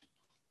quote.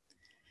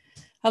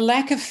 A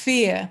lack of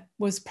fear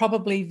was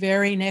probably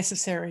very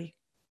necessary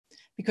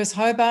because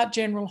Hobart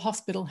General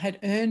Hospital had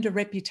earned a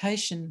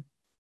reputation.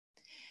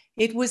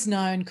 It was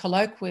known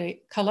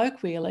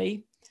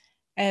colloquially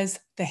as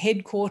the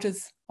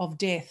headquarters of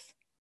death.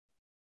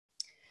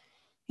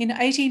 In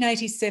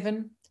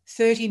 1887,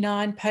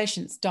 39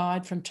 patients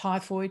died from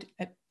typhoid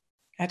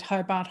at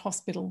Hobart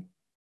Hospital.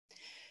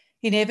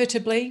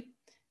 Inevitably,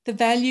 the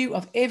value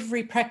of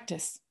every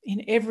practice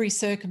in every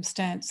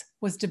circumstance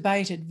was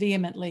debated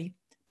vehemently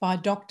by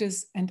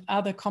doctors and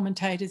other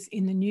commentators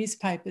in the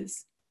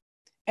newspapers,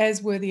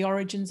 as were the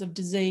origins of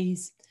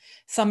disease.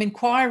 Some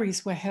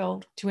inquiries were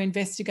held to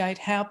investigate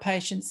how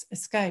patients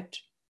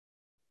escaped.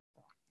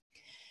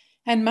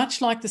 And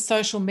much like the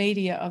social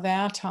media of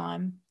our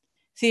time,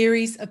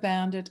 theories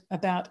abounded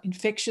about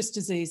infectious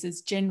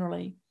diseases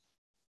generally.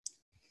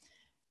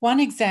 One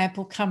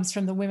example comes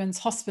from the Women's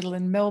Hospital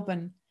in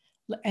Melbourne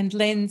and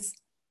lends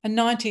a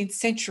 19th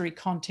century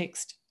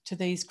context to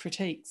these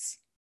critiques.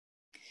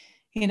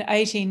 In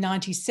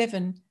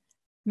 1897,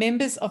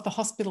 members of the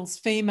hospital's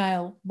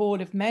female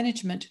board of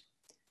management,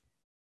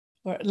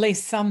 or at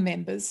least some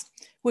members,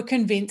 were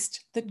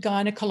convinced that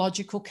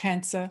gynecological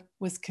cancer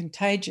was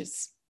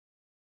contagious.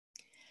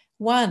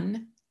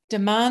 One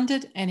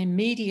demanded an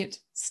immediate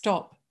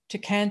stop to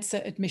cancer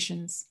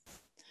admissions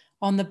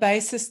on the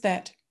basis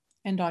that,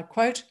 and I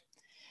quote,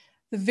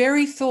 the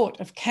very thought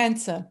of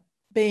cancer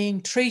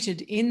being treated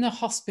in the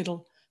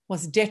hospital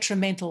was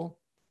detrimental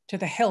to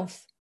the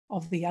health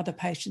of the other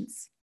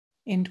patients,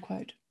 end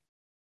quote.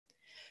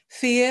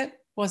 Fear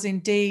was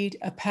indeed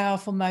a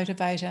powerful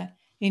motivator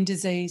in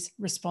disease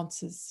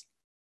responses.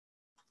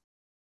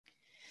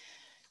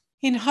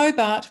 In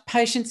Hobart,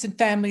 patients and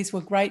families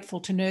were grateful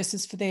to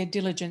nurses for their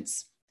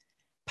diligence,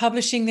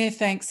 publishing their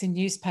thanks in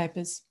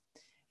newspapers.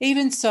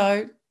 Even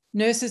so,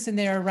 nurses and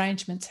their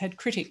arrangements had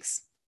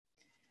critics.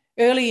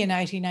 Early in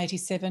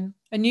 1887,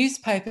 a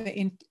newspaper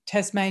in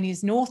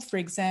Tasmania's north, for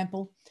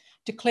example,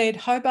 declared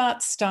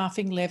Hobart's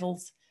staffing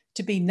levels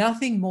to be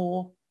nothing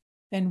more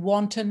than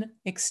wanton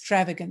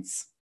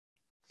extravagance.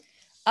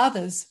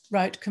 Others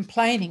wrote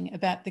complaining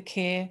about the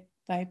care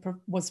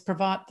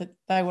that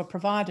they were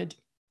provided.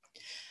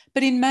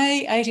 But in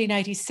May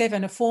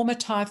 1887, a former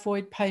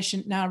typhoid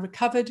patient, now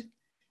recovered,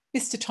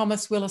 Mr.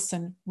 Thomas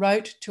Willison,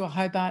 wrote to a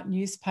Hobart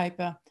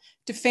newspaper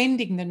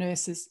defending the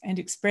nurses and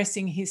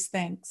expressing his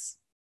thanks.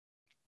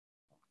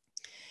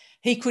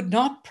 He could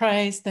not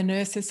praise the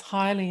nurses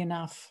highly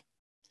enough,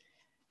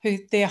 who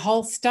their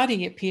whole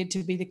study appeared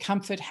to be the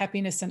comfort,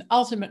 happiness, and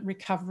ultimate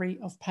recovery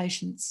of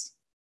patients.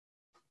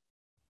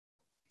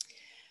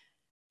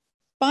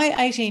 By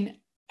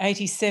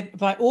August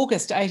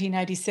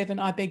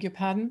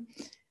 1887,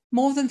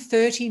 more than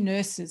 30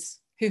 nurses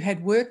who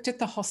had worked at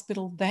the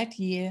hospital that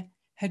year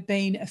had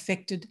been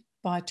affected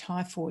by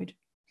typhoid.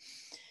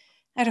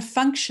 At a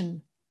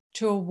function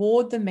to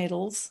award the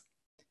medals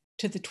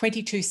to the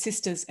 22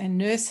 sisters and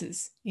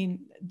nurses in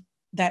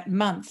that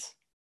month,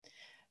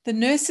 the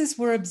nurses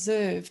were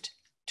observed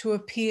to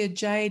appear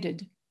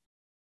jaded,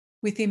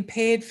 with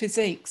impaired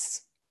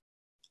physiques.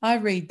 I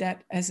read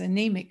that as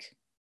anemic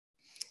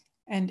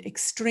and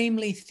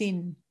extremely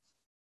thin.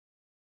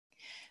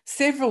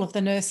 Several of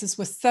the nurses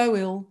were so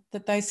ill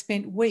that they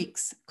spent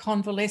weeks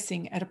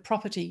convalescing at a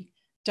property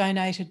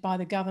donated by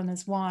the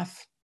governor's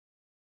wife.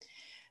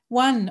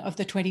 One of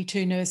the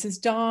 22 nurses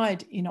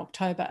died in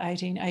October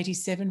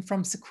 1887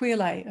 from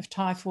sequelae of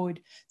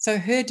typhoid, so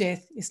her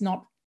death is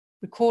not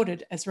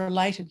recorded as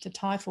related to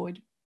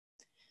typhoid.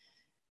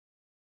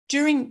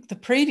 During the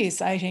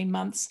previous 18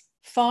 months,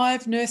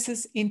 5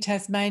 nurses in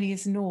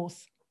Tasmania's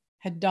north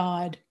had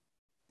died,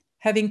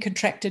 having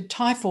contracted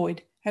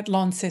typhoid at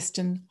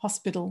Launceston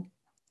Hospital.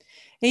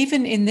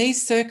 Even in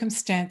these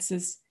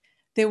circumstances,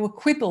 there were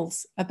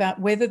quibbles about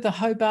whether the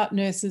Hobart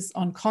nurses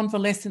on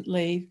convalescent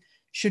leave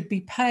should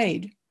be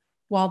paid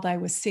while they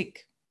were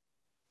sick.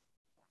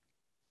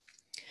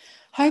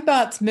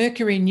 Hobart's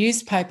Mercury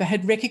newspaper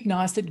had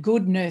recognised that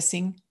good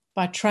nursing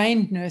by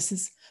trained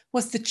nurses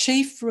was the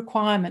chief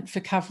requirement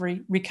for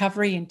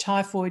recovery in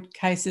typhoid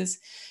cases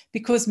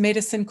because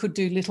medicine could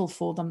do little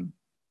for them.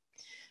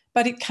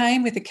 But it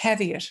came with a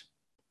caveat.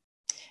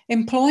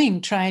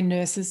 Employing trained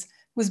nurses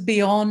was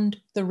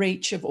beyond the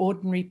reach of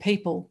ordinary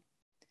people.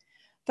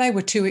 They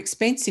were too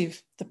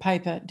expensive, the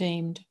paper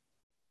deemed.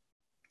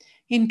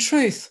 In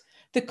truth,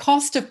 the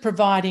cost of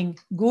providing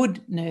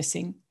good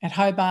nursing at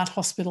Hobart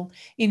Hospital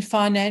in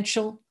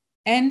financial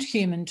and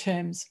human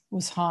terms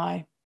was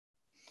high.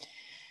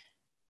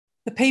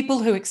 The people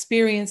who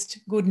experienced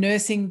good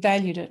nursing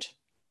valued it.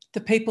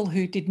 The people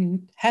who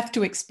didn't have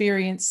to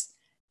experience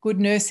good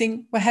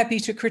nursing were happy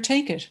to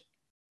critique it.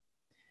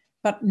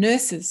 But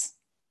nurses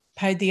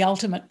paid the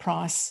ultimate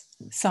price,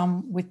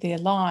 some with their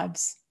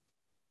lives.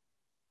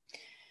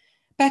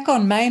 Back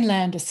on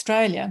mainland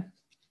Australia,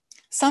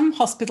 some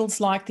hospitals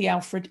like the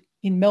Alfred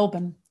in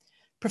Melbourne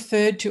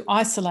preferred to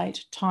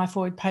isolate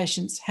typhoid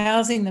patients,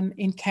 housing them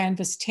in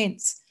canvas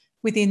tents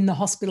within the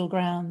hospital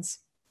grounds.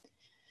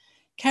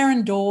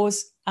 Karen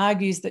Dawes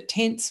argues that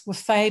tents were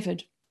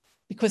favoured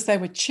because they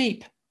were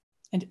cheap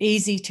and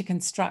easy to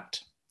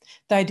construct.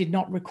 They did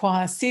not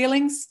require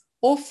ceilings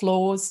or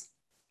floors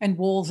and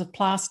walls of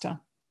plaster,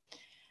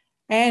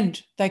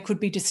 and they could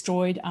be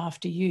destroyed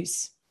after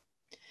use.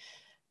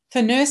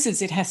 For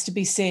nurses, it has to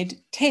be said,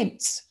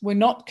 tents were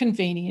not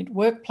convenient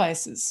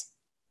workplaces.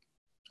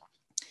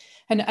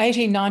 An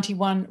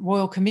 1891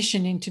 Royal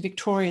Commission into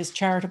Victoria's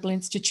charitable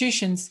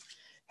institutions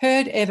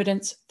heard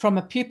evidence from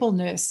a pupil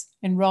nurse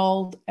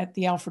enrolled at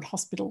the Alfred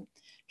Hospital.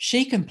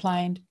 She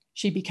complained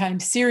she became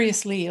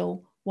seriously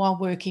ill while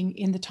working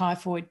in the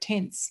typhoid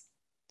tents.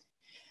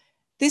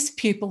 This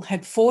pupil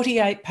had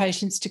 48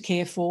 patients to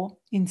care for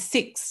in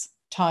 6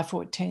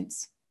 typhoid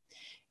tents.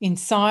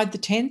 Inside the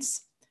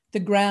tents, the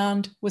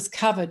ground was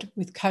covered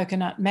with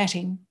coconut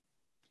matting.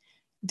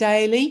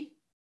 Daily,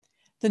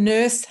 the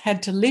nurse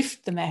had to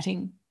lift the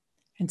matting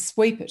and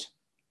sweep it,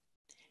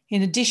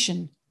 in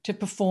addition to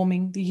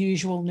performing the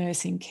usual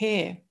nursing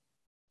care.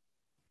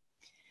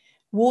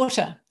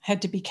 Water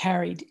had to be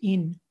carried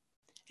in,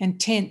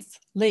 and tents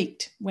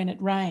leaked when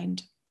it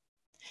rained.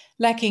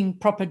 Lacking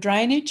proper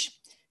drainage,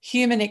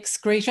 human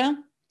excreta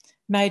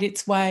made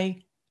its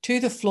way to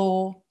the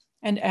floor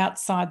and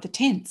outside the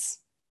tents.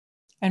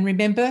 And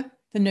remember,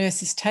 the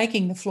nurse is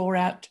taking the floor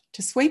out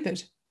to sweep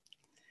it.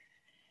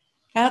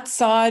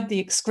 Outside, the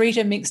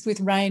excreta mixed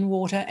with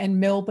rainwater and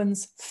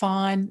Melbourne's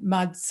fine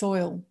mud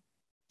soil.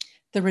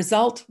 The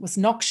result was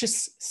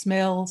noxious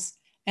smells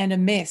and a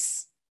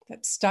mess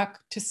that stuck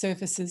to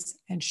surfaces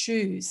and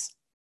shoes.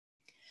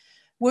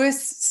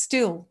 Worse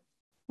still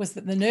was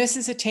that the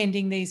nurses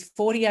attending these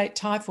 48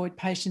 typhoid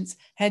patients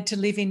had to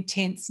live in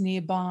tents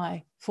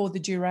nearby for the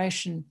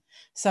duration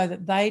so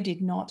that they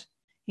did not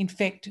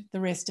infect the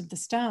rest of the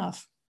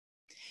staff.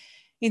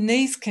 In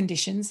these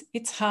conditions,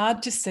 it's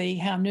hard to see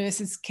how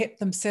nurses kept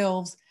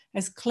themselves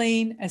as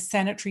clean as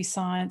sanitary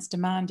science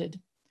demanded,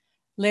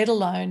 let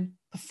alone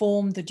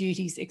perform the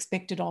duties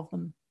expected of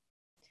them.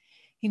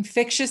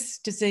 Infectious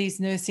disease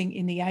nursing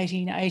in the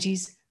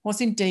 1880s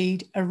was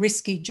indeed a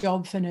risky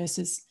job for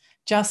nurses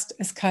just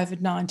as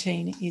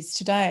COVID-19 is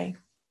today.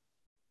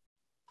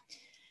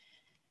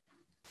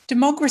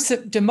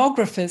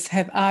 Demographers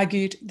have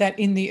argued that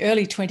in the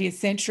early 20th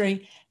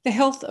century, the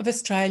health of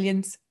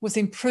Australians was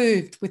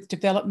improved with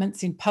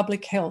developments in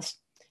public health,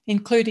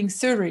 including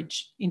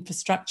sewerage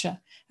infrastructure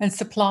and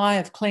supply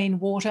of clean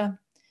water,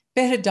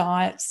 better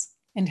diets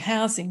and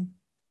housing.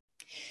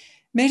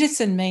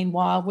 Medicine,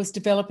 meanwhile, was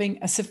developing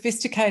a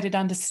sophisticated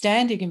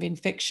understanding of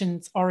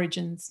infection's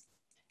origins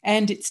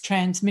and its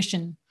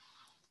transmission.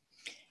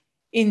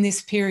 In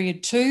this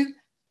period too,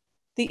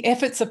 the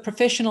efforts of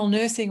professional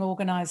nursing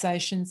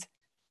organisations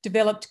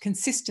developed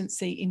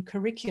consistency in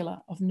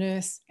curricula of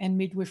nurse and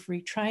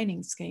midwifery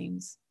training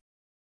schemes.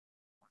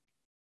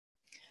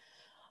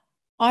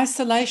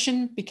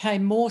 Isolation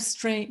became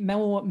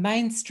more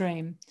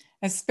mainstream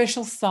as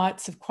special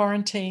sites of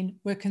quarantine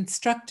were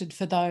constructed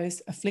for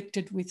those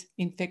afflicted with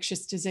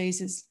infectious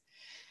diseases.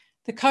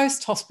 The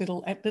Coast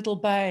Hospital at Little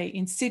Bay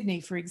in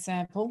Sydney, for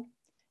example,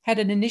 had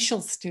an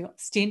initial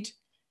stint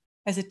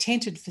as a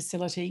tented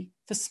facility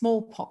for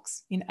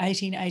smallpox in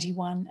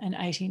 1881 and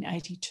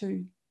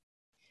 1882.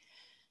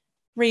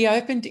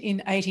 Reopened in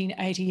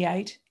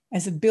 1888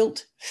 as a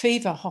built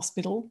fever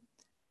hospital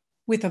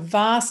with a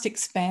vast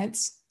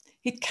expanse,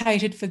 it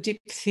catered for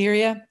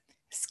diphtheria,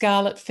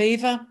 scarlet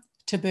fever,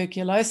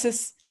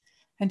 tuberculosis,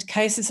 and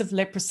cases of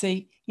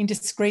leprosy in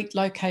discrete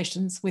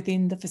locations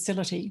within the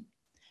facility.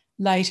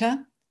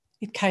 Later,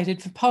 it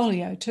catered for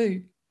polio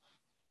too.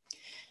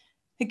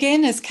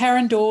 Again, as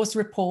Karen Dawes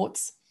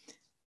reports,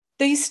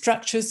 these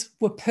structures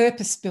were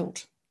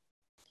purpose-built.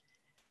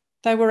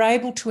 They were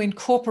able to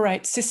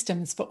incorporate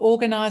systems for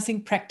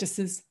organising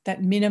practices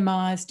that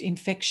minimised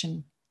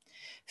infection.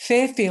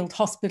 Fairfield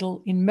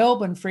Hospital in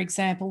Melbourne, for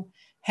example,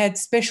 had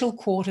special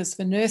quarters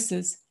for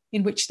nurses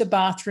in which the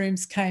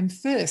bathrooms came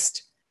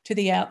first to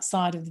the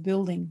outside of the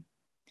building.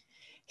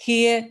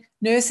 Here,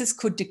 nurses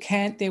could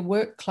decant their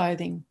work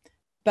clothing,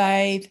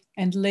 bathe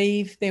and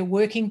leave their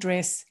working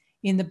dress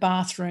in the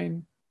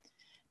bathroom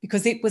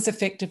because it was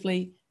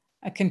effectively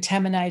a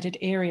contaminated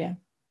area.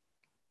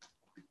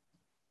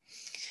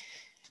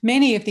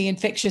 Many of the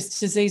infectious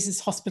diseases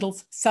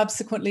hospitals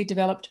subsequently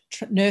developed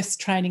nurse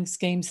training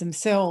schemes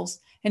themselves,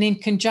 and in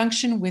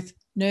conjunction with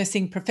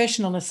nursing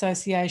professional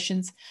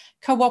associations,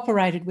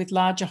 cooperated with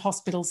larger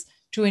hospitals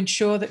to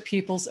ensure that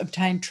pupils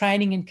obtained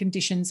training in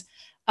conditions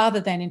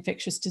other than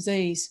infectious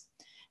disease.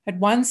 At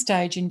one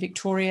stage in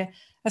Victoria,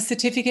 a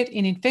certificate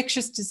in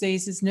infectious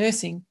diseases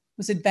nursing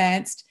was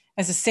advanced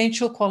as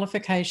essential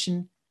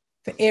qualification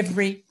for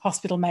every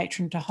hospital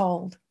matron to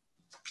hold.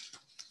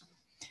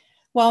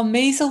 While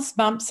measles,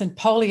 mumps and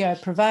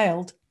polio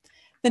prevailed,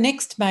 the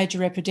next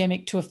major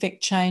epidemic to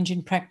affect change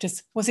in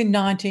practice was in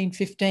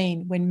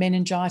 1915 when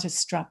meningitis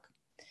struck.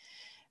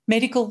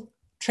 Medical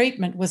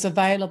treatment was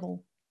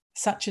available,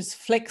 such as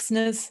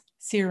Flexner's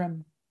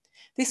serum.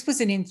 This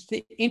was an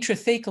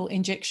intrathecal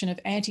injection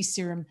of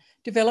antiserum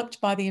developed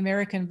by the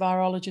American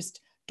virologist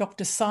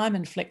Dr.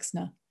 Simon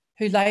Flexner,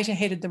 who later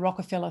headed the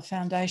Rockefeller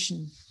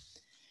Foundation.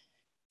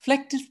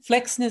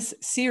 Flexner's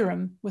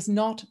serum was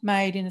not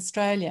made in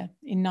Australia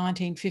in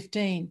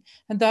 1915,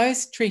 and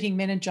those treating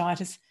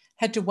meningitis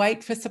had to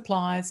wait for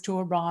supplies to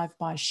arrive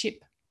by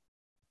ship.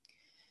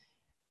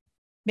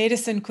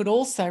 Medicine could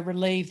also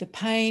relieve the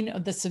pain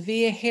of the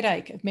severe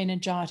headache of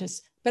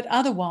meningitis, but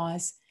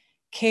otherwise,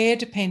 care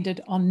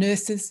depended on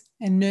nurses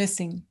and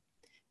nursing,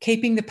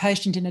 keeping the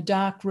patient in a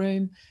dark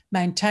room,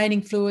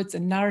 maintaining fluids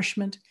and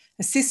nourishment,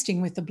 assisting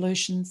with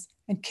ablutions,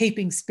 and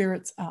keeping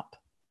spirits up.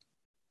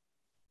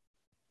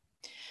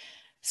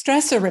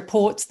 Strasser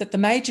reports that the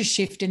major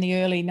shift in the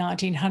early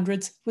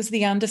 1900s was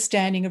the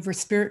understanding of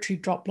respiratory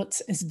droplets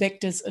as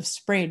vectors of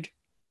spread.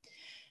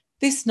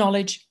 This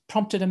knowledge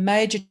prompted a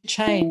major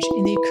change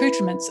in the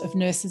accoutrements of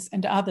nurses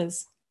and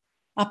others,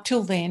 up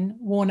till then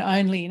worn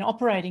only in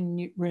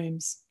operating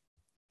rooms.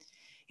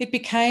 It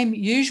became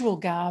usual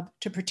garb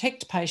to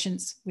protect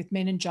patients with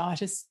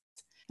meningitis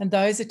and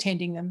those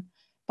attending them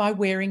by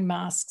wearing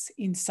masks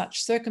in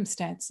such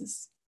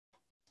circumstances.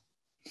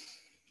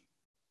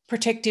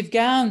 Protective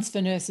gowns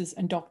for nurses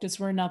and doctors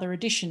were another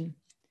addition.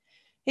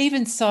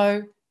 Even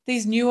so,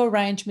 these new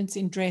arrangements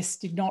in dress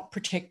did not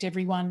protect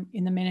everyone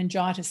in the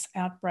meningitis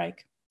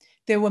outbreak.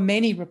 There are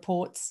many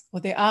reports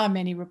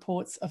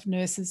of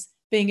nurses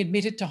being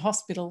admitted to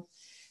hospital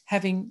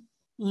having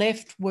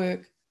left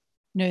work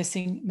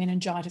nursing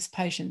meningitis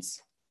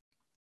patients.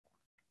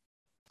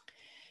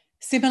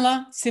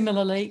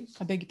 Similarly,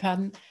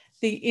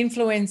 the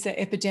influenza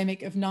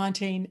epidemic of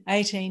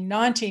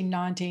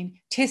 1919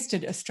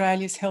 tested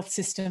Australia's health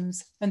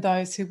systems and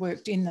those who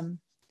worked in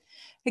them.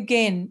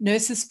 Again,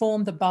 nurses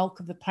formed the bulk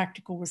of the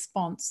practical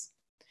response.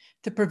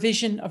 The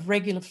provision of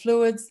regular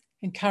fluids,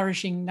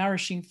 encouraging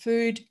nourishing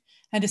food,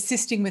 and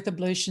assisting with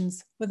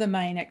ablutions were the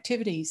main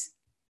activities.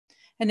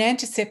 An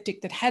antiseptic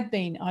that had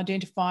been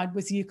identified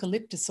was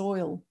eucalyptus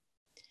oil.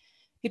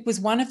 It was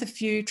one of the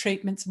few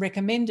treatments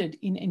recommended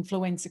in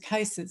influenza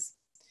cases.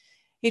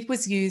 It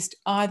was used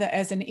either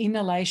as an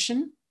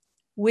inhalation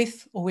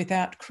with or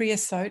without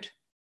creosote,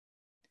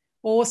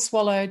 or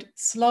swallowed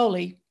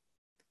slowly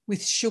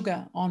with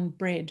sugar on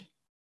bread.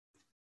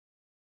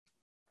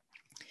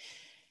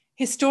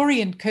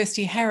 Historian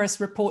Kirsty Harris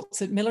reports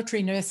that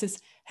military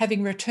nurses,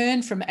 having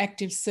returned from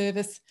active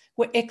service,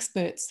 were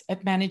experts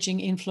at managing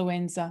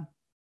influenza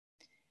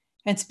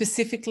and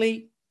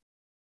specifically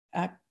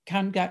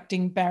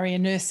conducting barrier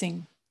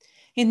nursing.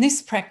 In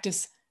this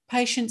practice,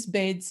 patients'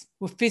 beds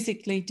were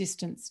physically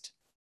distanced.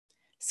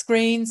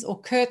 Screens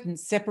or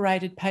curtains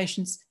separated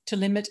patients to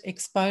limit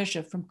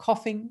exposure from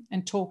coughing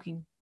and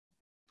talking.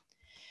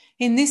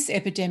 In this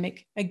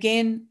epidemic,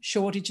 again,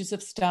 shortages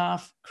of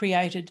staff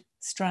created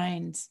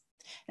strains.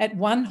 At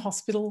one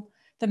hospital,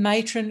 the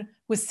matron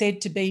was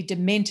said to be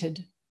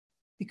demented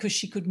because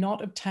she could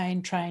not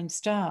obtain trained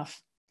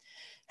staff.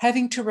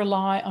 Having to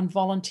rely on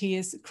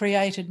volunteers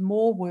created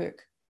more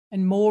work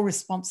and more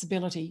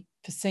responsibility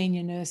for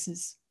senior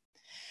nurses.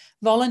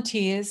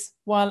 Volunteers,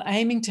 while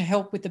aiming to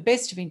help with the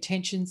best of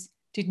intentions,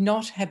 did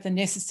not have the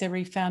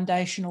necessary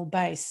foundational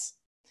base,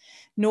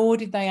 nor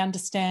did they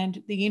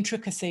understand the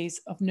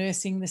intricacies of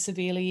nursing the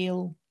severely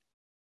ill.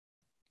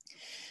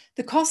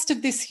 The cost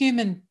of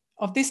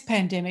this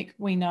pandemic,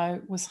 we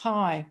know, was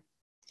high.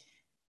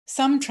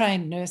 Some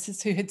trained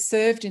nurses who had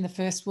served in the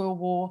First World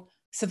War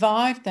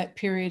survived that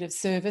period of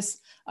service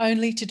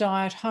only to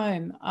die at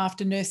home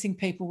after nursing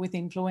people with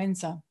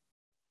influenza.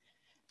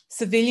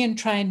 Civilian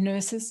trained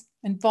nurses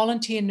and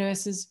volunteer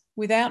nurses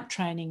without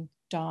training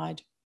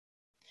died.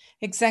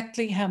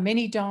 Exactly how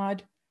many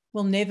died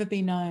will never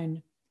be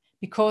known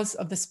because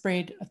of the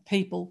spread of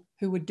people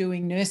who were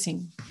doing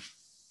nursing.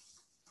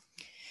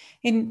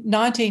 In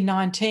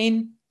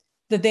 1919,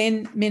 the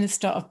then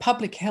Minister of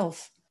Public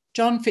Health,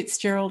 John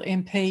Fitzgerald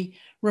MP,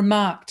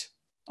 remarked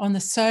on the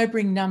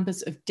sobering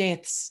numbers of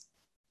deaths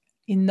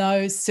in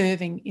those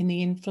serving in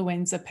the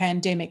influenza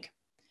pandemic.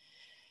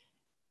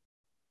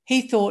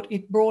 He thought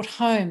it brought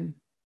home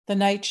the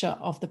nature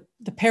of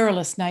the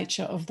perilous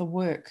nature of the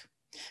work.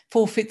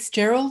 For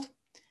Fitzgerald,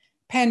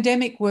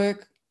 pandemic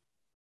work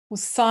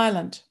was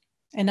silent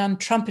and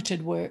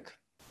untrumpeted work.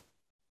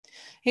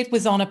 It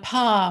was on a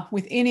par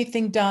with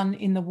anything done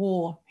in the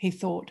war, he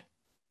thought.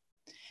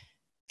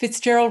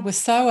 Fitzgerald was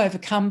so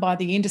overcome by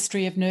the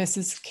industry of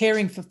nurses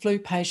caring for flu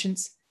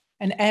patients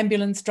and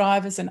ambulance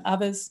drivers and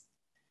others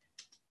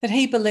that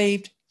he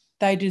believed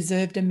they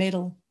deserved a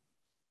medal.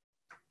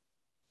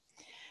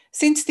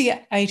 Since the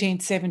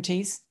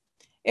 1870s,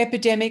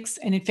 epidemics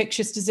and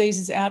infectious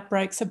diseases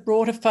outbreaks have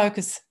brought a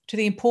focus to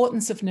the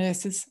importance of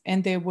nurses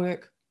and their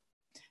work,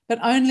 but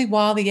only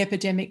while the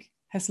epidemic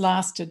has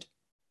lasted.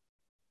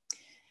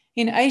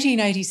 In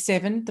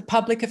 1887, the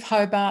public of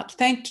Hobart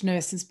thanked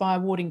nurses by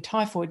awarding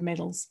typhoid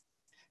medals.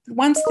 But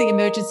once the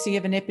emergency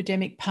of an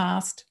epidemic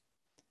passed,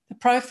 the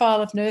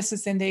profile of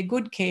nurses and their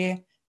good care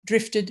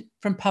drifted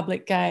from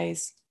public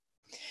gaze.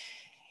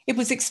 It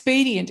was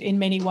expedient in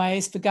many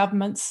ways for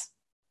governments,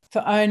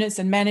 for owners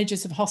and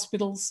managers of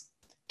hospitals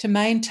to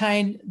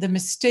maintain the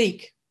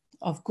mystique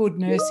of good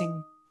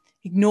nursing,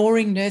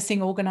 ignoring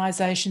nursing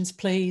organisations'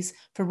 pleas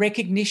for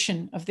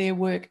recognition of their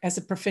work as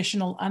a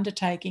professional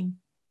undertaking.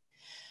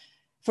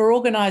 For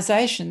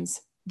organisations,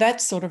 that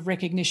sort of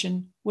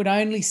recognition would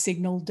only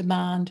signal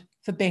demand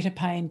for better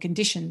pay and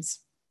conditions.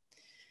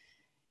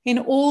 In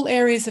all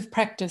areas of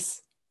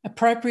practice,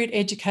 appropriate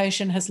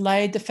education has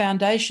laid the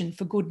foundation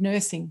for good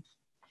nursing.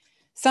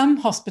 Some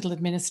hospital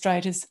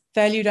administrators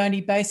valued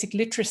only basic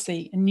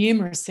literacy and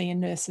numeracy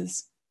in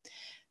nurses.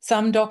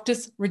 Some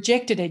doctors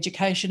rejected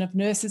education of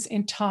nurses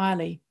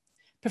entirely,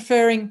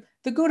 preferring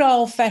the good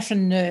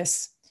old-fashioned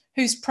nurse,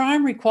 whose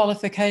primary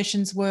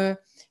qualifications were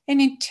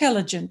an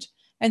intelligent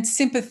and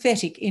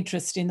sympathetic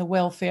interest in the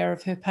welfare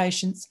of her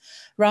patients,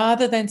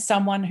 rather than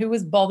someone who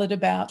was bothered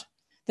about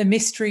the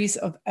mysteries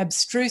of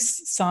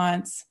abstruse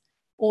science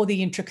or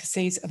the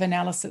intricacies of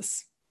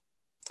analysis.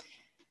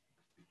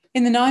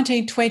 In the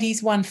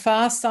 1920s, one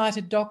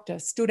far-sighted doctor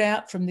stood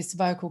out from this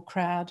vocal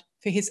crowd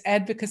for his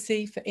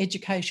advocacy for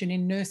education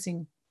in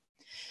nursing.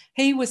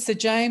 He was Sir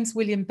James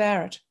William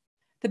Barrett,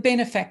 the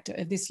benefactor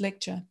of this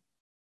lecture.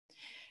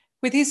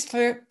 With his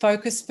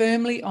focus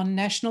firmly on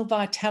national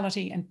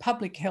vitality and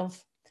public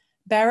health,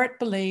 Barrett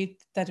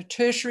believed that a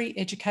tertiary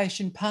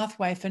education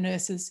pathway for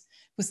nurses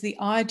was the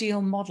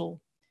ideal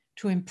model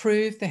to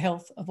improve the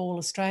health of all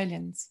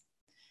Australians.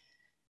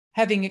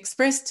 Having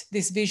expressed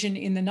this vision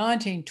in the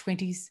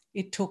 1920s,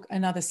 it took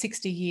another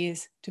 60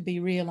 years to be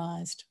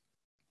realised.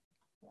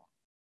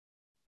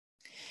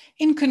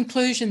 In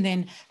conclusion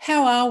then,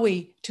 how are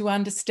we to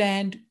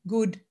understand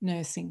good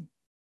nursing?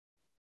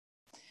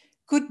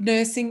 Good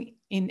nursing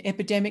in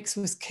epidemics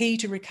was key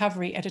to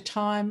recovery at a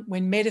time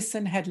when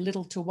medicine had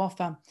little to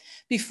offer,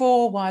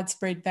 before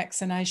widespread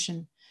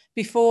vaccination,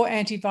 before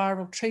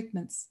antiviral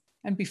treatments,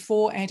 and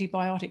before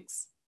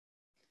antibiotics.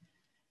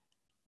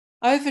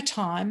 Over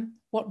time,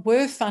 what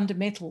were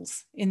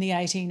fundamentals in the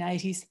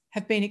 1880s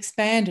have been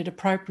expanded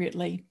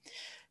appropriately,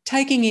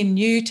 taking in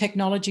new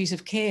technologies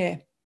of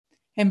care,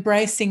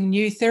 embracing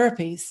new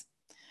therapies,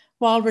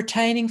 while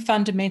retaining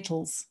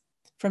fundamentals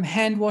from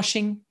hand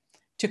washing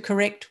to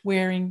correct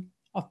wearing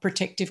of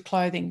protective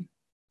clothing.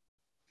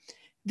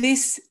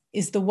 This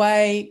is the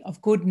way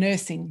of good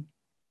nursing,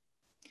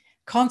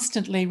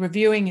 constantly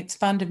reviewing its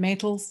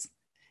fundamentals,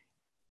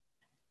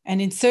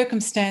 and in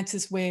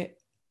circumstances where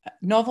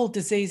novel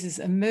diseases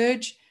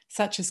emerge,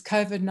 such as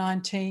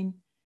COVID-19,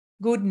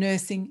 good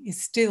nursing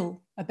is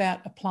still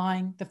about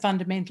applying the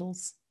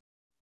fundamentals.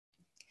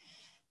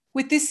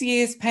 With this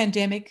year's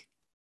pandemic,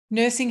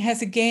 nursing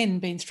has again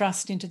been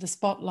thrust into the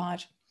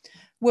spotlight.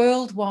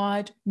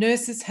 Worldwide,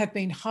 nurses have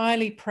been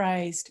highly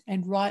praised,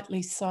 and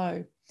rightly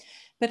so.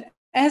 But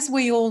as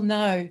we all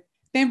know,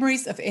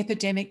 memories of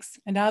epidemics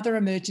and other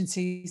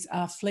emergencies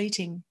are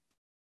fleeting.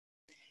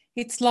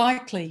 It's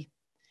likely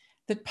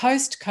that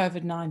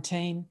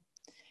post-COVID-19,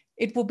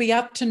 it will be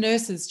up to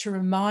nurses to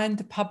remind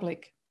the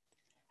public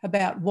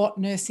about what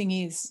nursing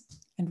is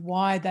and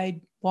why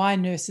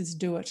nurses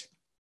do it.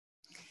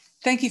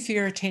 Thank you for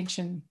your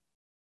attention.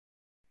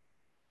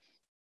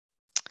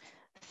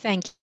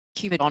 Thank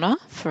you, Madonna,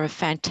 for a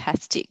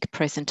fantastic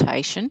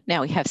presentation.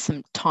 Now we have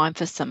some time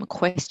for some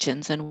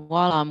questions, and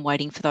while I'm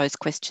waiting for those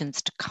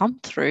questions to come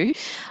through,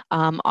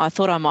 I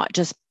thought I might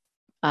just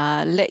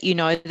let you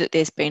know that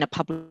there's been a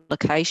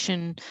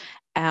publication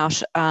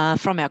out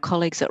from our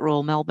colleagues at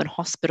Royal Melbourne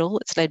Hospital.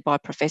 It's led by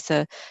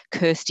Professor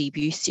Kirsty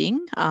Busing,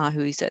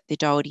 who is at the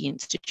Doherty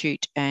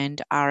Institute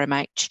and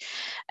RMH.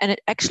 And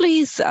it actually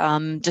is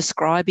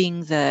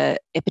describing the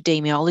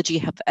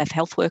epidemiology of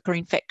health worker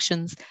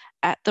infections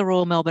at the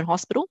Royal Melbourne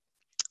Hospital.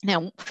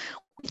 Now,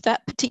 with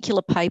that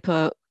particular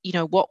paper, you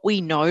know, what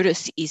we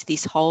notice is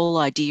this whole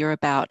idea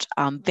about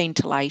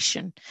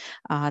ventilation.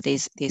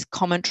 There's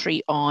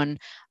commentary on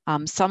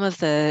some of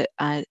the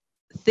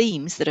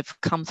themes that have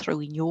come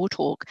through in your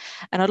talk.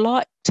 And I'd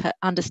like to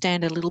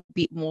understand a little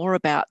bit more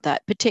about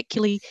that,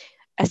 particularly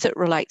as it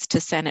relates to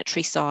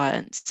sanitary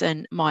science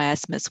and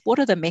miasmas. What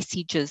are the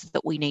messages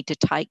that we need to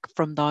take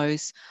from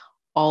those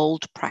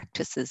old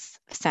practices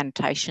of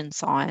sanitation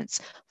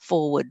science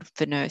forward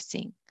for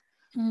nursing?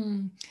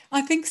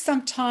 I think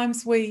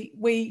sometimes we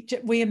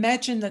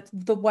imagine that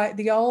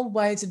the old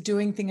ways of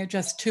doing things are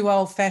just too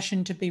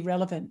old-fashioned to be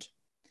relevant.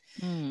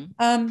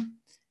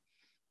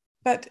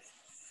 But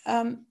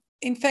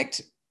in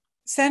fact,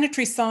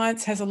 sanitary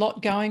science has a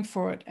lot going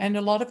for it, and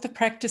a lot of the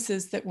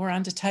practices that were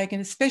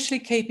undertaken, especially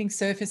keeping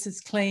surfaces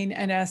clean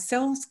and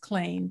ourselves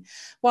clean,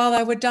 while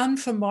they were done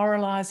for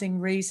moralising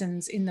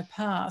reasons in the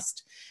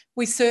past,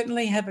 we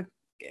certainly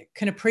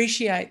can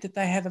appreciate that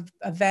they have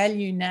a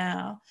value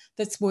now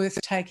that's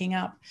worth taking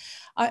up.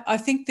 I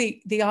think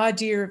the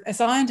idea of, as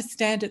I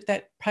understand it,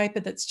 that paper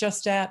that's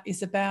just out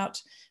is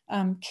about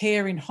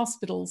care in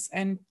hospitals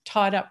and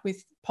tied up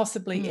with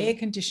possibly air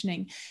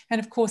conditioning. And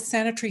of course,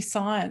 sanitary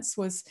science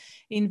was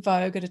in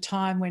vogue at a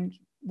time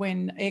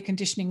when air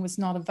conditioning was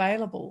not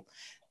available.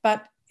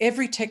 But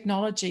every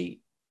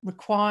technology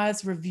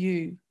requires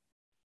review.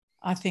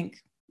 I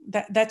think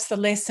that's the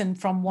lesson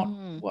from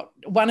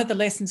one of the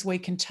lessons we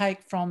can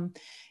take from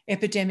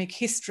epidemic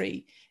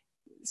history.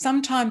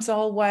 Sometimes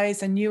old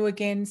ways are new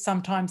again.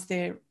 Sometimes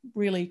they're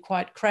really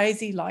quite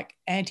crazy, like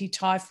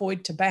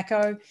anti-typhoid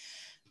tobacco,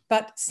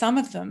 but some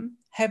of them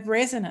have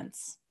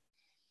resonance.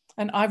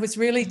 And I was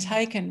really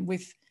taken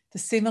with the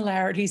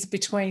similarities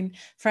between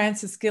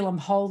Francis Gillam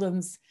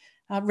Holden's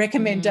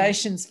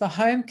recommendations for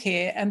home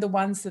care and the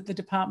ones that the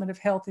Department of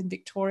Health in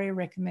Victoria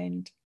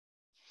recommend.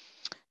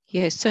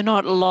 Yes, so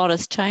not a lot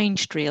has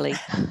changed, really.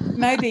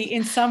 Maybe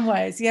in some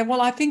ways, yeah. Well,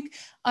 I think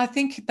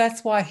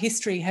that's why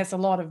history has a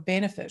lot of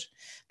benefit,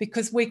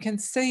 because we can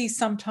see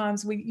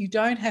sometimes you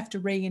don't have to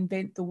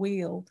reinvent the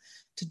wheel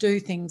to do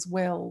things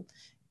well.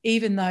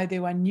 Even though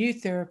there are new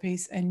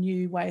therapies and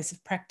new ways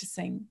of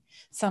practicing,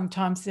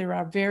 sometimes there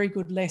are very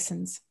good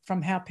lessons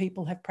from how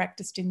people have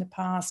practiced in the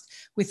past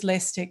with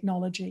less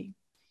technology.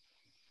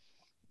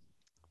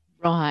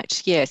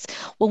 Right, yes.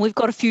 Well, we've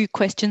got a few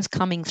questions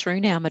coming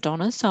through now,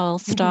 Madonna. So I'll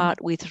start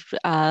with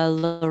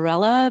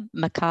Lorella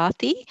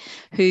McCarthy,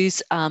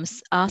 who's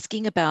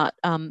asking about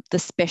the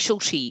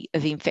specialty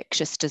of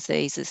infectious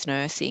diseases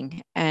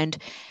nursing, and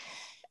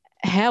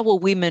how were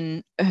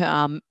women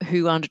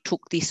who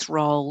undertook this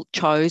role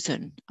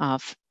chosen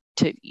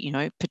to, you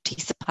know,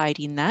 participate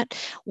in that?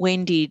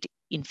 When did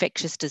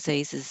infectious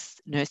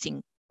diseases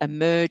nursing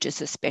emerge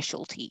as a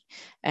specialty,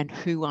 and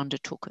who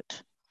undertook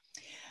it?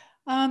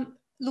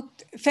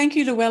 Look, thank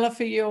you, Luella,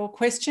 for your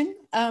question.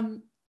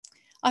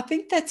 I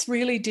think that's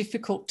really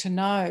difficult to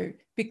know,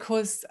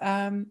 because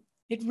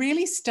it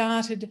really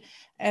started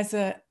as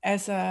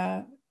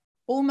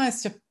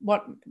almost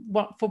what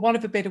for want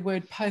of a better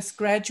word,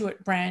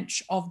 postgraduate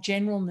branch of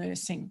general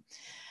nursing.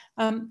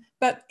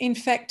 But in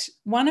fact,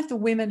 one of the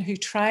women who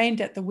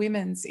trained at the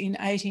Women's in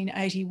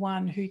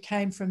 1881, who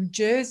came from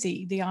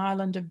Jersey, the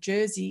island of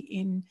Jersey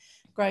in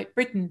Great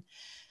Britain,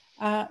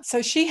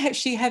 so she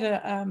had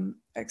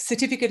a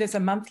certificate as a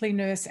monthly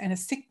nurse and a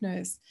sick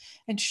nurse,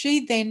 and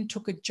she then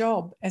took a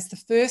job as the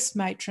first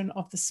matron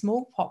of the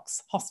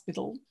smallpox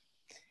hospital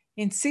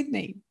in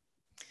Sydney.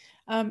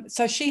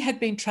 So she had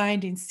been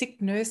trained in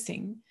sick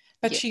nursing,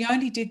 but she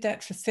only did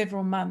that for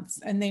several months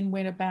and then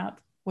went about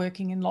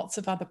working in lots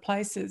of other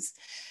places.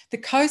 The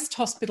Coast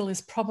Hospital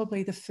is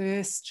probably the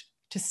first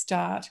to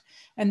start,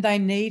 and they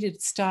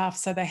needed staff,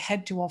 so they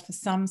had to offer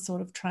some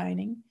sort of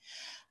training.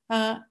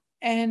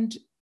 And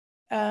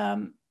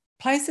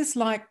places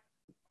like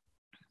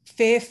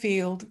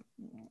Fairfield,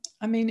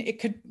 I mean, it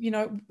could, you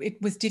know,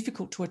 it was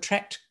difficult to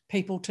attract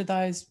people to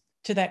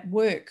that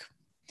work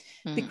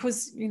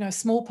because, you know,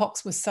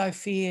 smallpox was so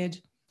feared.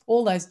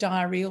 All those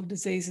diarrheal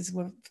diseases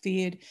were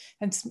feared,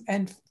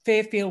 and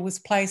Fairfield was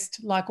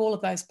placed, like all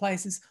of those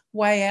places,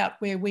 way out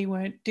where we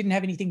didn't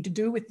have anything to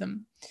do with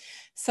them.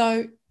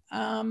 So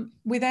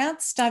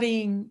without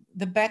studying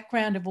the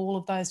background of all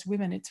of those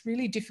women, it's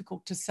really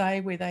difficult to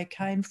say where they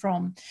came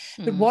from.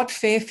 But what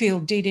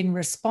Fairfield did in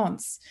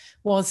response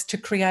was to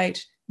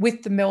create,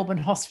 with the Melbourne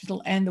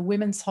Hospital and the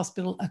Women's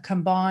Hospital, a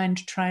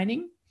combined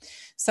training,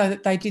 so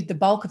that they did the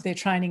bulk of their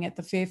training at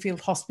the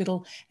Fairfield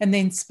Hospital and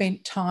then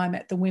spent time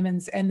at the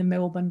Women's and the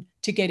Melbourne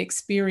to get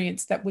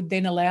experience that would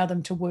then allow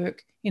them to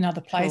work in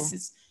other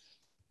places.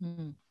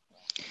 Sure.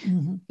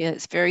 Yeah,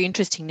 it's very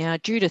interesting. Now,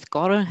 Judith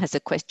Goddard has a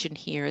question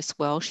here as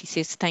well. She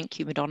says, thank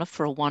you, Madonna,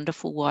 for a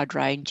wonderful,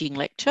 wide-ranging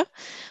lecture,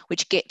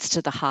 which gets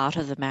to the heart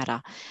of the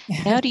matter.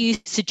 How do you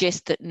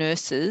suggest that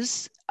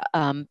nurses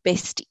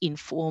best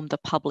inform the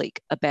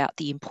public about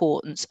the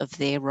importance of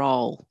their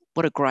role?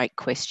 What a great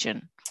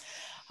question.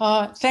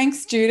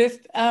 Thanks,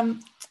 Judith.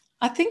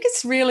 I think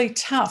it's really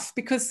tough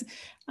because,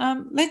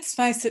 let's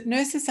face it,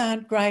 nurses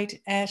aren't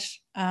great at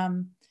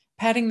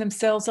patting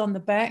themselves on the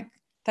back.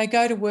 They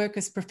go to work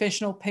as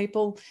professional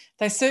people.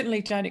 They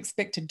certainly don't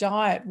expect to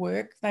die at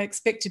work. They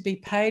expect to be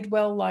paid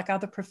well like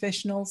other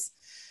professionals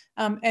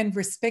and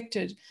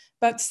respected.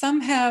 But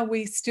somehow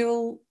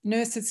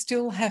nurses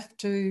still have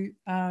to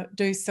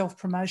do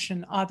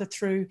self-promotion, either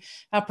through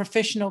our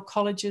professional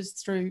colleges,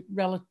 through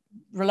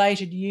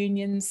related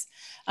unions,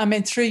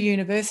 and through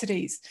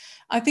universities.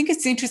 I think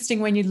it's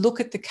interesting when you look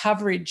at the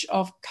coverage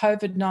of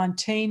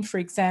COVID-19, for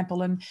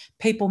example, and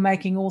people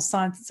making all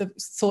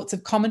sorts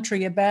of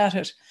commentary about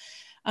it.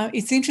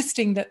 It's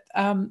interesting that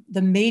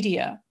the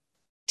media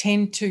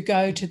tend to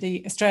go to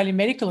the Australian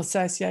Medical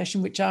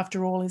Association, which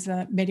after all is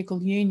a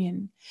medical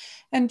union.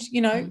 And,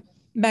 you know,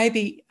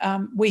 maybe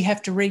we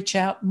have to reach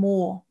out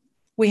more.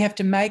 We have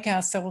to make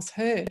ourselves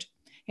heard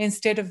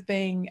instead of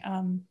being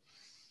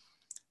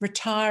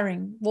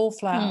retiring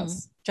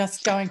wallflowers,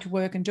 just going to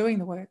work and doing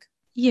the work.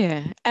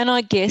 Yeah, and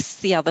I guess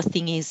the other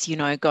thing is, you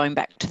know, going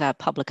back to that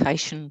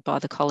publication by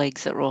the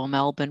colleagues at Royal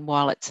Melbourne,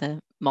 while it's a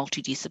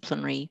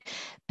multidisciplinary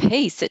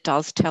piece, it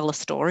does tell a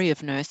story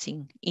of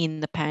nursing in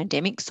the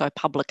pandemic. So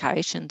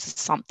publications is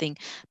something,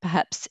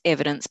 perhaps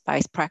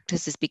evidence-based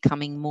practice is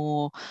becoming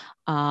more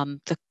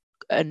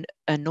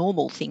a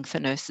normal thing for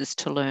nurses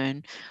to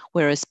learn,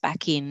 whereas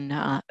back in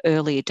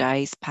earlier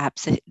days,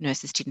 perhaps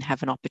nurses didn't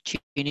have an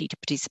opportunity to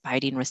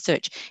participate in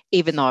research,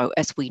 even though,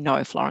 as we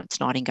know, Florence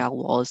Nightingale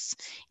was,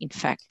 in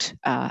fact,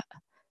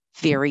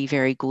 very,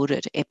 very good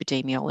at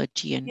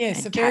epidemiology and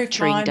yes, and a very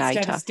capturing fine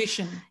data.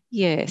 Statistician.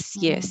 Yes,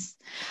 yes.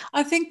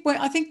 I think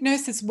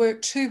nurses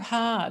work too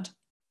hard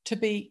to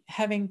be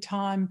having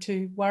time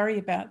to worry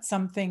about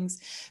some things.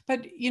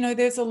 But, you know,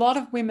 there's a lot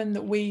of women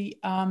that we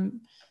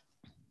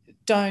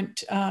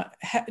don't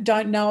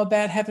know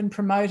about, haven't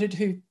promoted,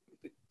 who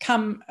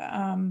become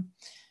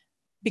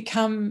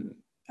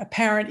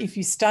apparent if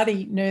you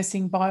study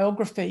nursing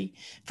biography.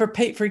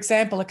 For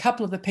example, a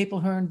couple of the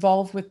people who are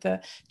involved with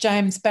the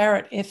James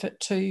Barrett effort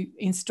to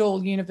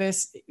install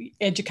university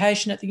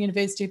education at the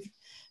University of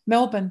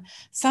Melbourne,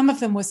 some of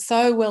them were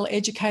so well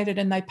educated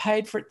and they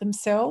paid for it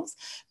themselves.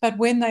 But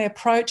when they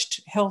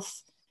approached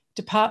health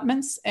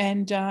departments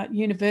and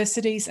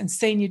universities and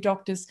senior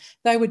doctors,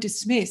 they were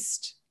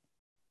dismissed.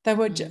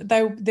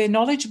 Their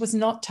knowledge was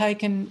not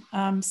taken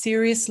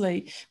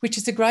seriously, which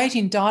is a great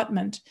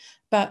indictment.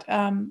 But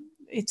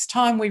it's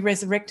time we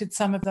resurrected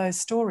some of those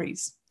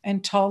stories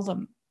and told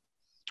them.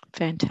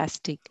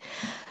 Fantastic.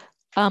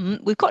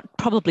 We've got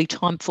probably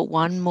time for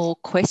one more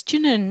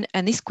question,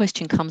 and this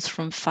question comes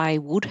from Faye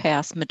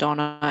Woodhouse,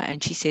 Madonna,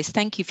 and she says,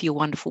 thank you for your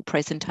wonderful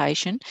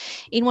presentation.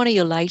 In one of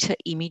your later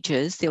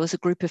images, there was a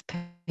group of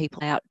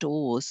people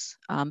outdoors,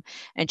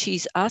 and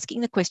she's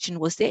asking the question,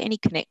 was there any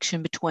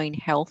connection between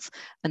health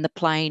and the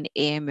plein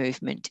air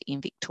movement in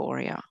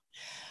Victoria?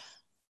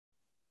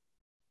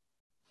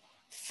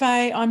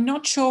 Faye, I'm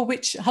not sure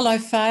which, hello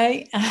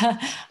Faye,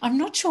 I'm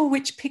not sure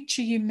which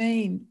picture you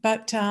mean,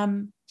 but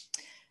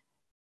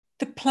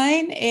the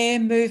plein air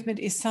movement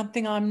is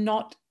something I'm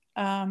not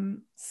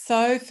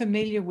so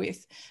familiar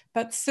with,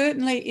 but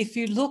certainly if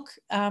you look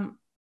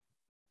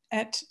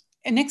at,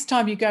 next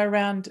time you go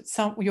around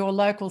your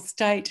local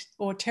state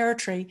or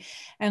territory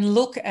and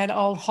look at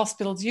old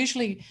hospitals,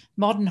 usually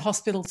modern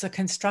hospitals are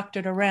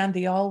constructed around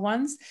the old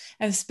ones,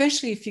 and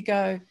especially if you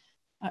go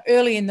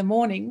early in the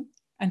morning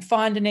and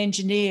find an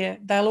engineer,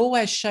 they'll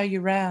always show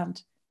you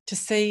around to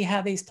see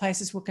how these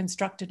places were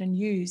constructed and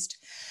used.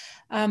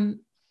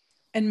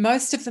 And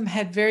most of them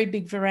had very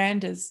big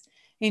verandas.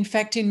 In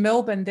fact, in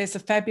Melbourne, there's a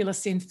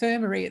fabulous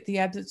infirmary at the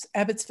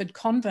Abbotsford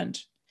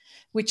Convent,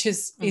 which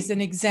is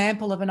an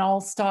example of an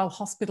old-style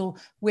hospital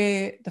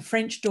where the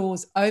French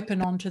doors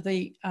open onto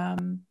the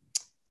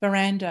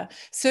veranda.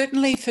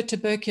 Certainly for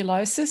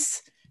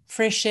tuberculosis,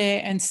 fresh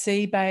air and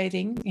sea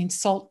bathing in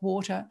salt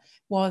water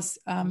was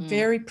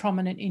very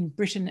prominent in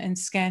Britain and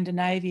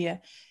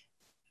Scandinavia.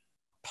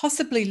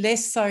 Possibly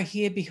less so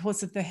here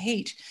because of the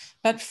heat.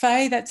 But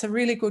Faye, that's a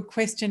really good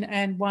question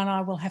and one I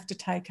will have to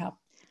take up.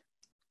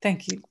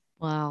 Thank you.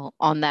 Well,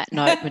 on that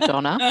note,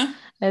 Madonna,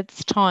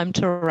 it's time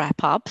to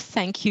wrap up.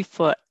 Thank you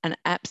for an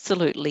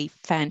absolutely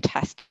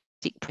fantastic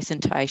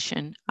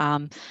presentation.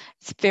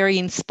 It's very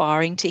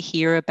inspiring to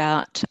hear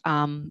about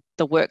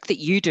the work that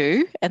you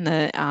do, and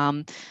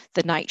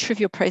the nature of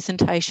your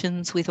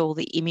presentations with all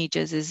the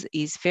images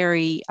is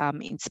very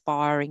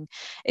inspiring.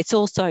 It's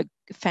also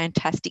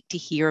fantastic to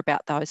hear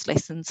about those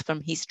lessons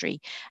from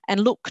history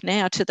and look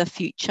now to the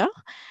future.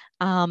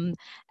 And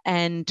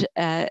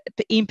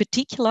in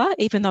particular,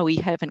 even though we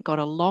haven't got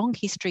a long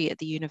history at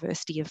the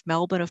University of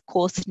Melbourne, of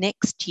course,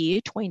 next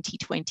year,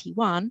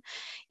 2021,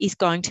 is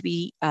going to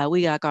be,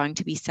 we are going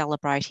to be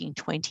celebrating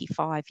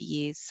 25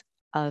 years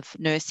of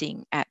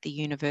nursing at the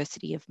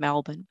University of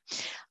Melbourne.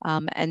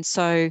 And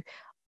so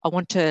I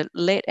want to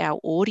let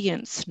our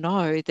audience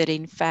know that,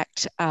 in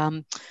fact,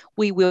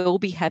 we will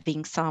be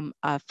having some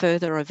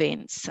further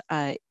events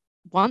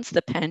once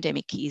the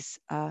pandemic is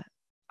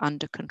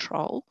under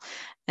control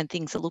and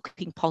things are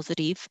looking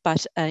positive,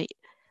 but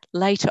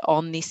later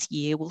on this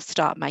year we'll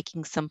start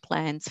making some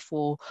plans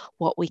for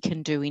what we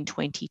can do in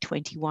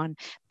 2021,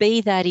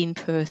 be that in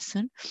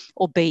person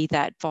or be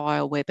that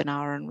via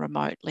webinar and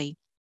remotely.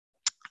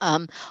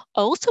 I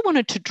also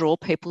wanted to draw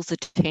people's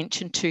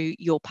attention to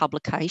your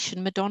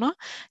publication, Madonna,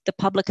 the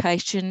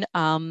publication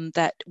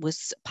that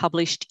was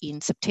published in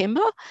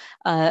September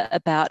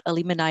about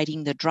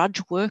eliminating the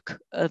drudge work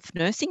of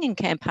nursing and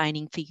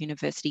campaigning for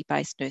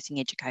university-based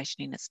nursing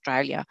education in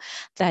Australia.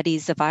 That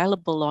is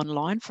available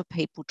online for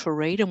people to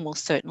read, and we'll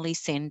certainly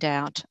send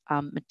out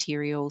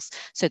materials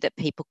so that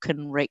people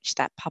can reach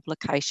that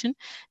publication.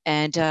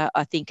 And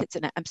I think it's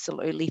an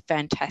absolutely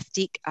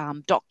fantastic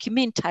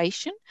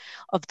documentation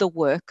of the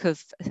work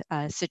of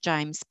Sir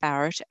James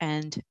Barrett,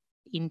 and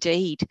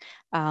indeed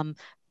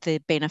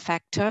the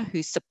benefactor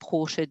who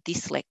supported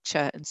this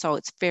lecture. And so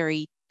it's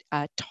very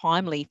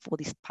timely for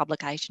this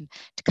publication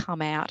to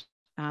come out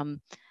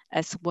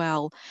as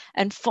well.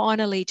 And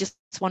finally, just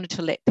wanted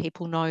to let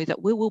people know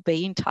that we will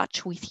be in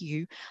touch with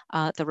you.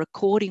 The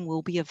recording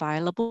will be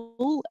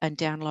available and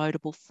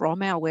downloadable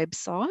from our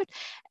website,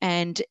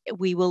 and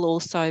we will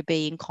also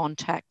be in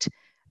contact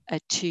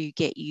to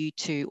get you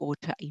to, or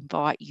to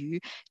invite you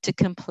to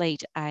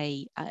complete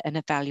an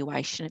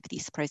evaluation of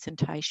this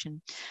presentation.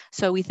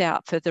 So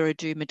without further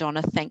ado,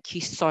 Madonna, thank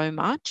you so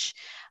much.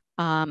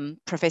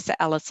 Professor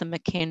Alison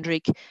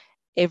McKendrick,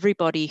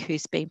 everybody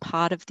who's been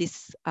part of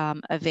this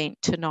event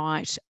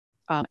tonight,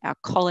 our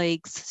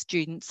colleagues,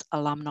 students,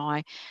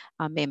 alumni,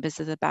 members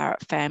of the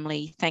Barrett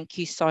family, thank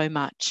you so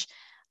much,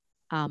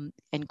 and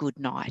good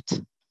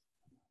night.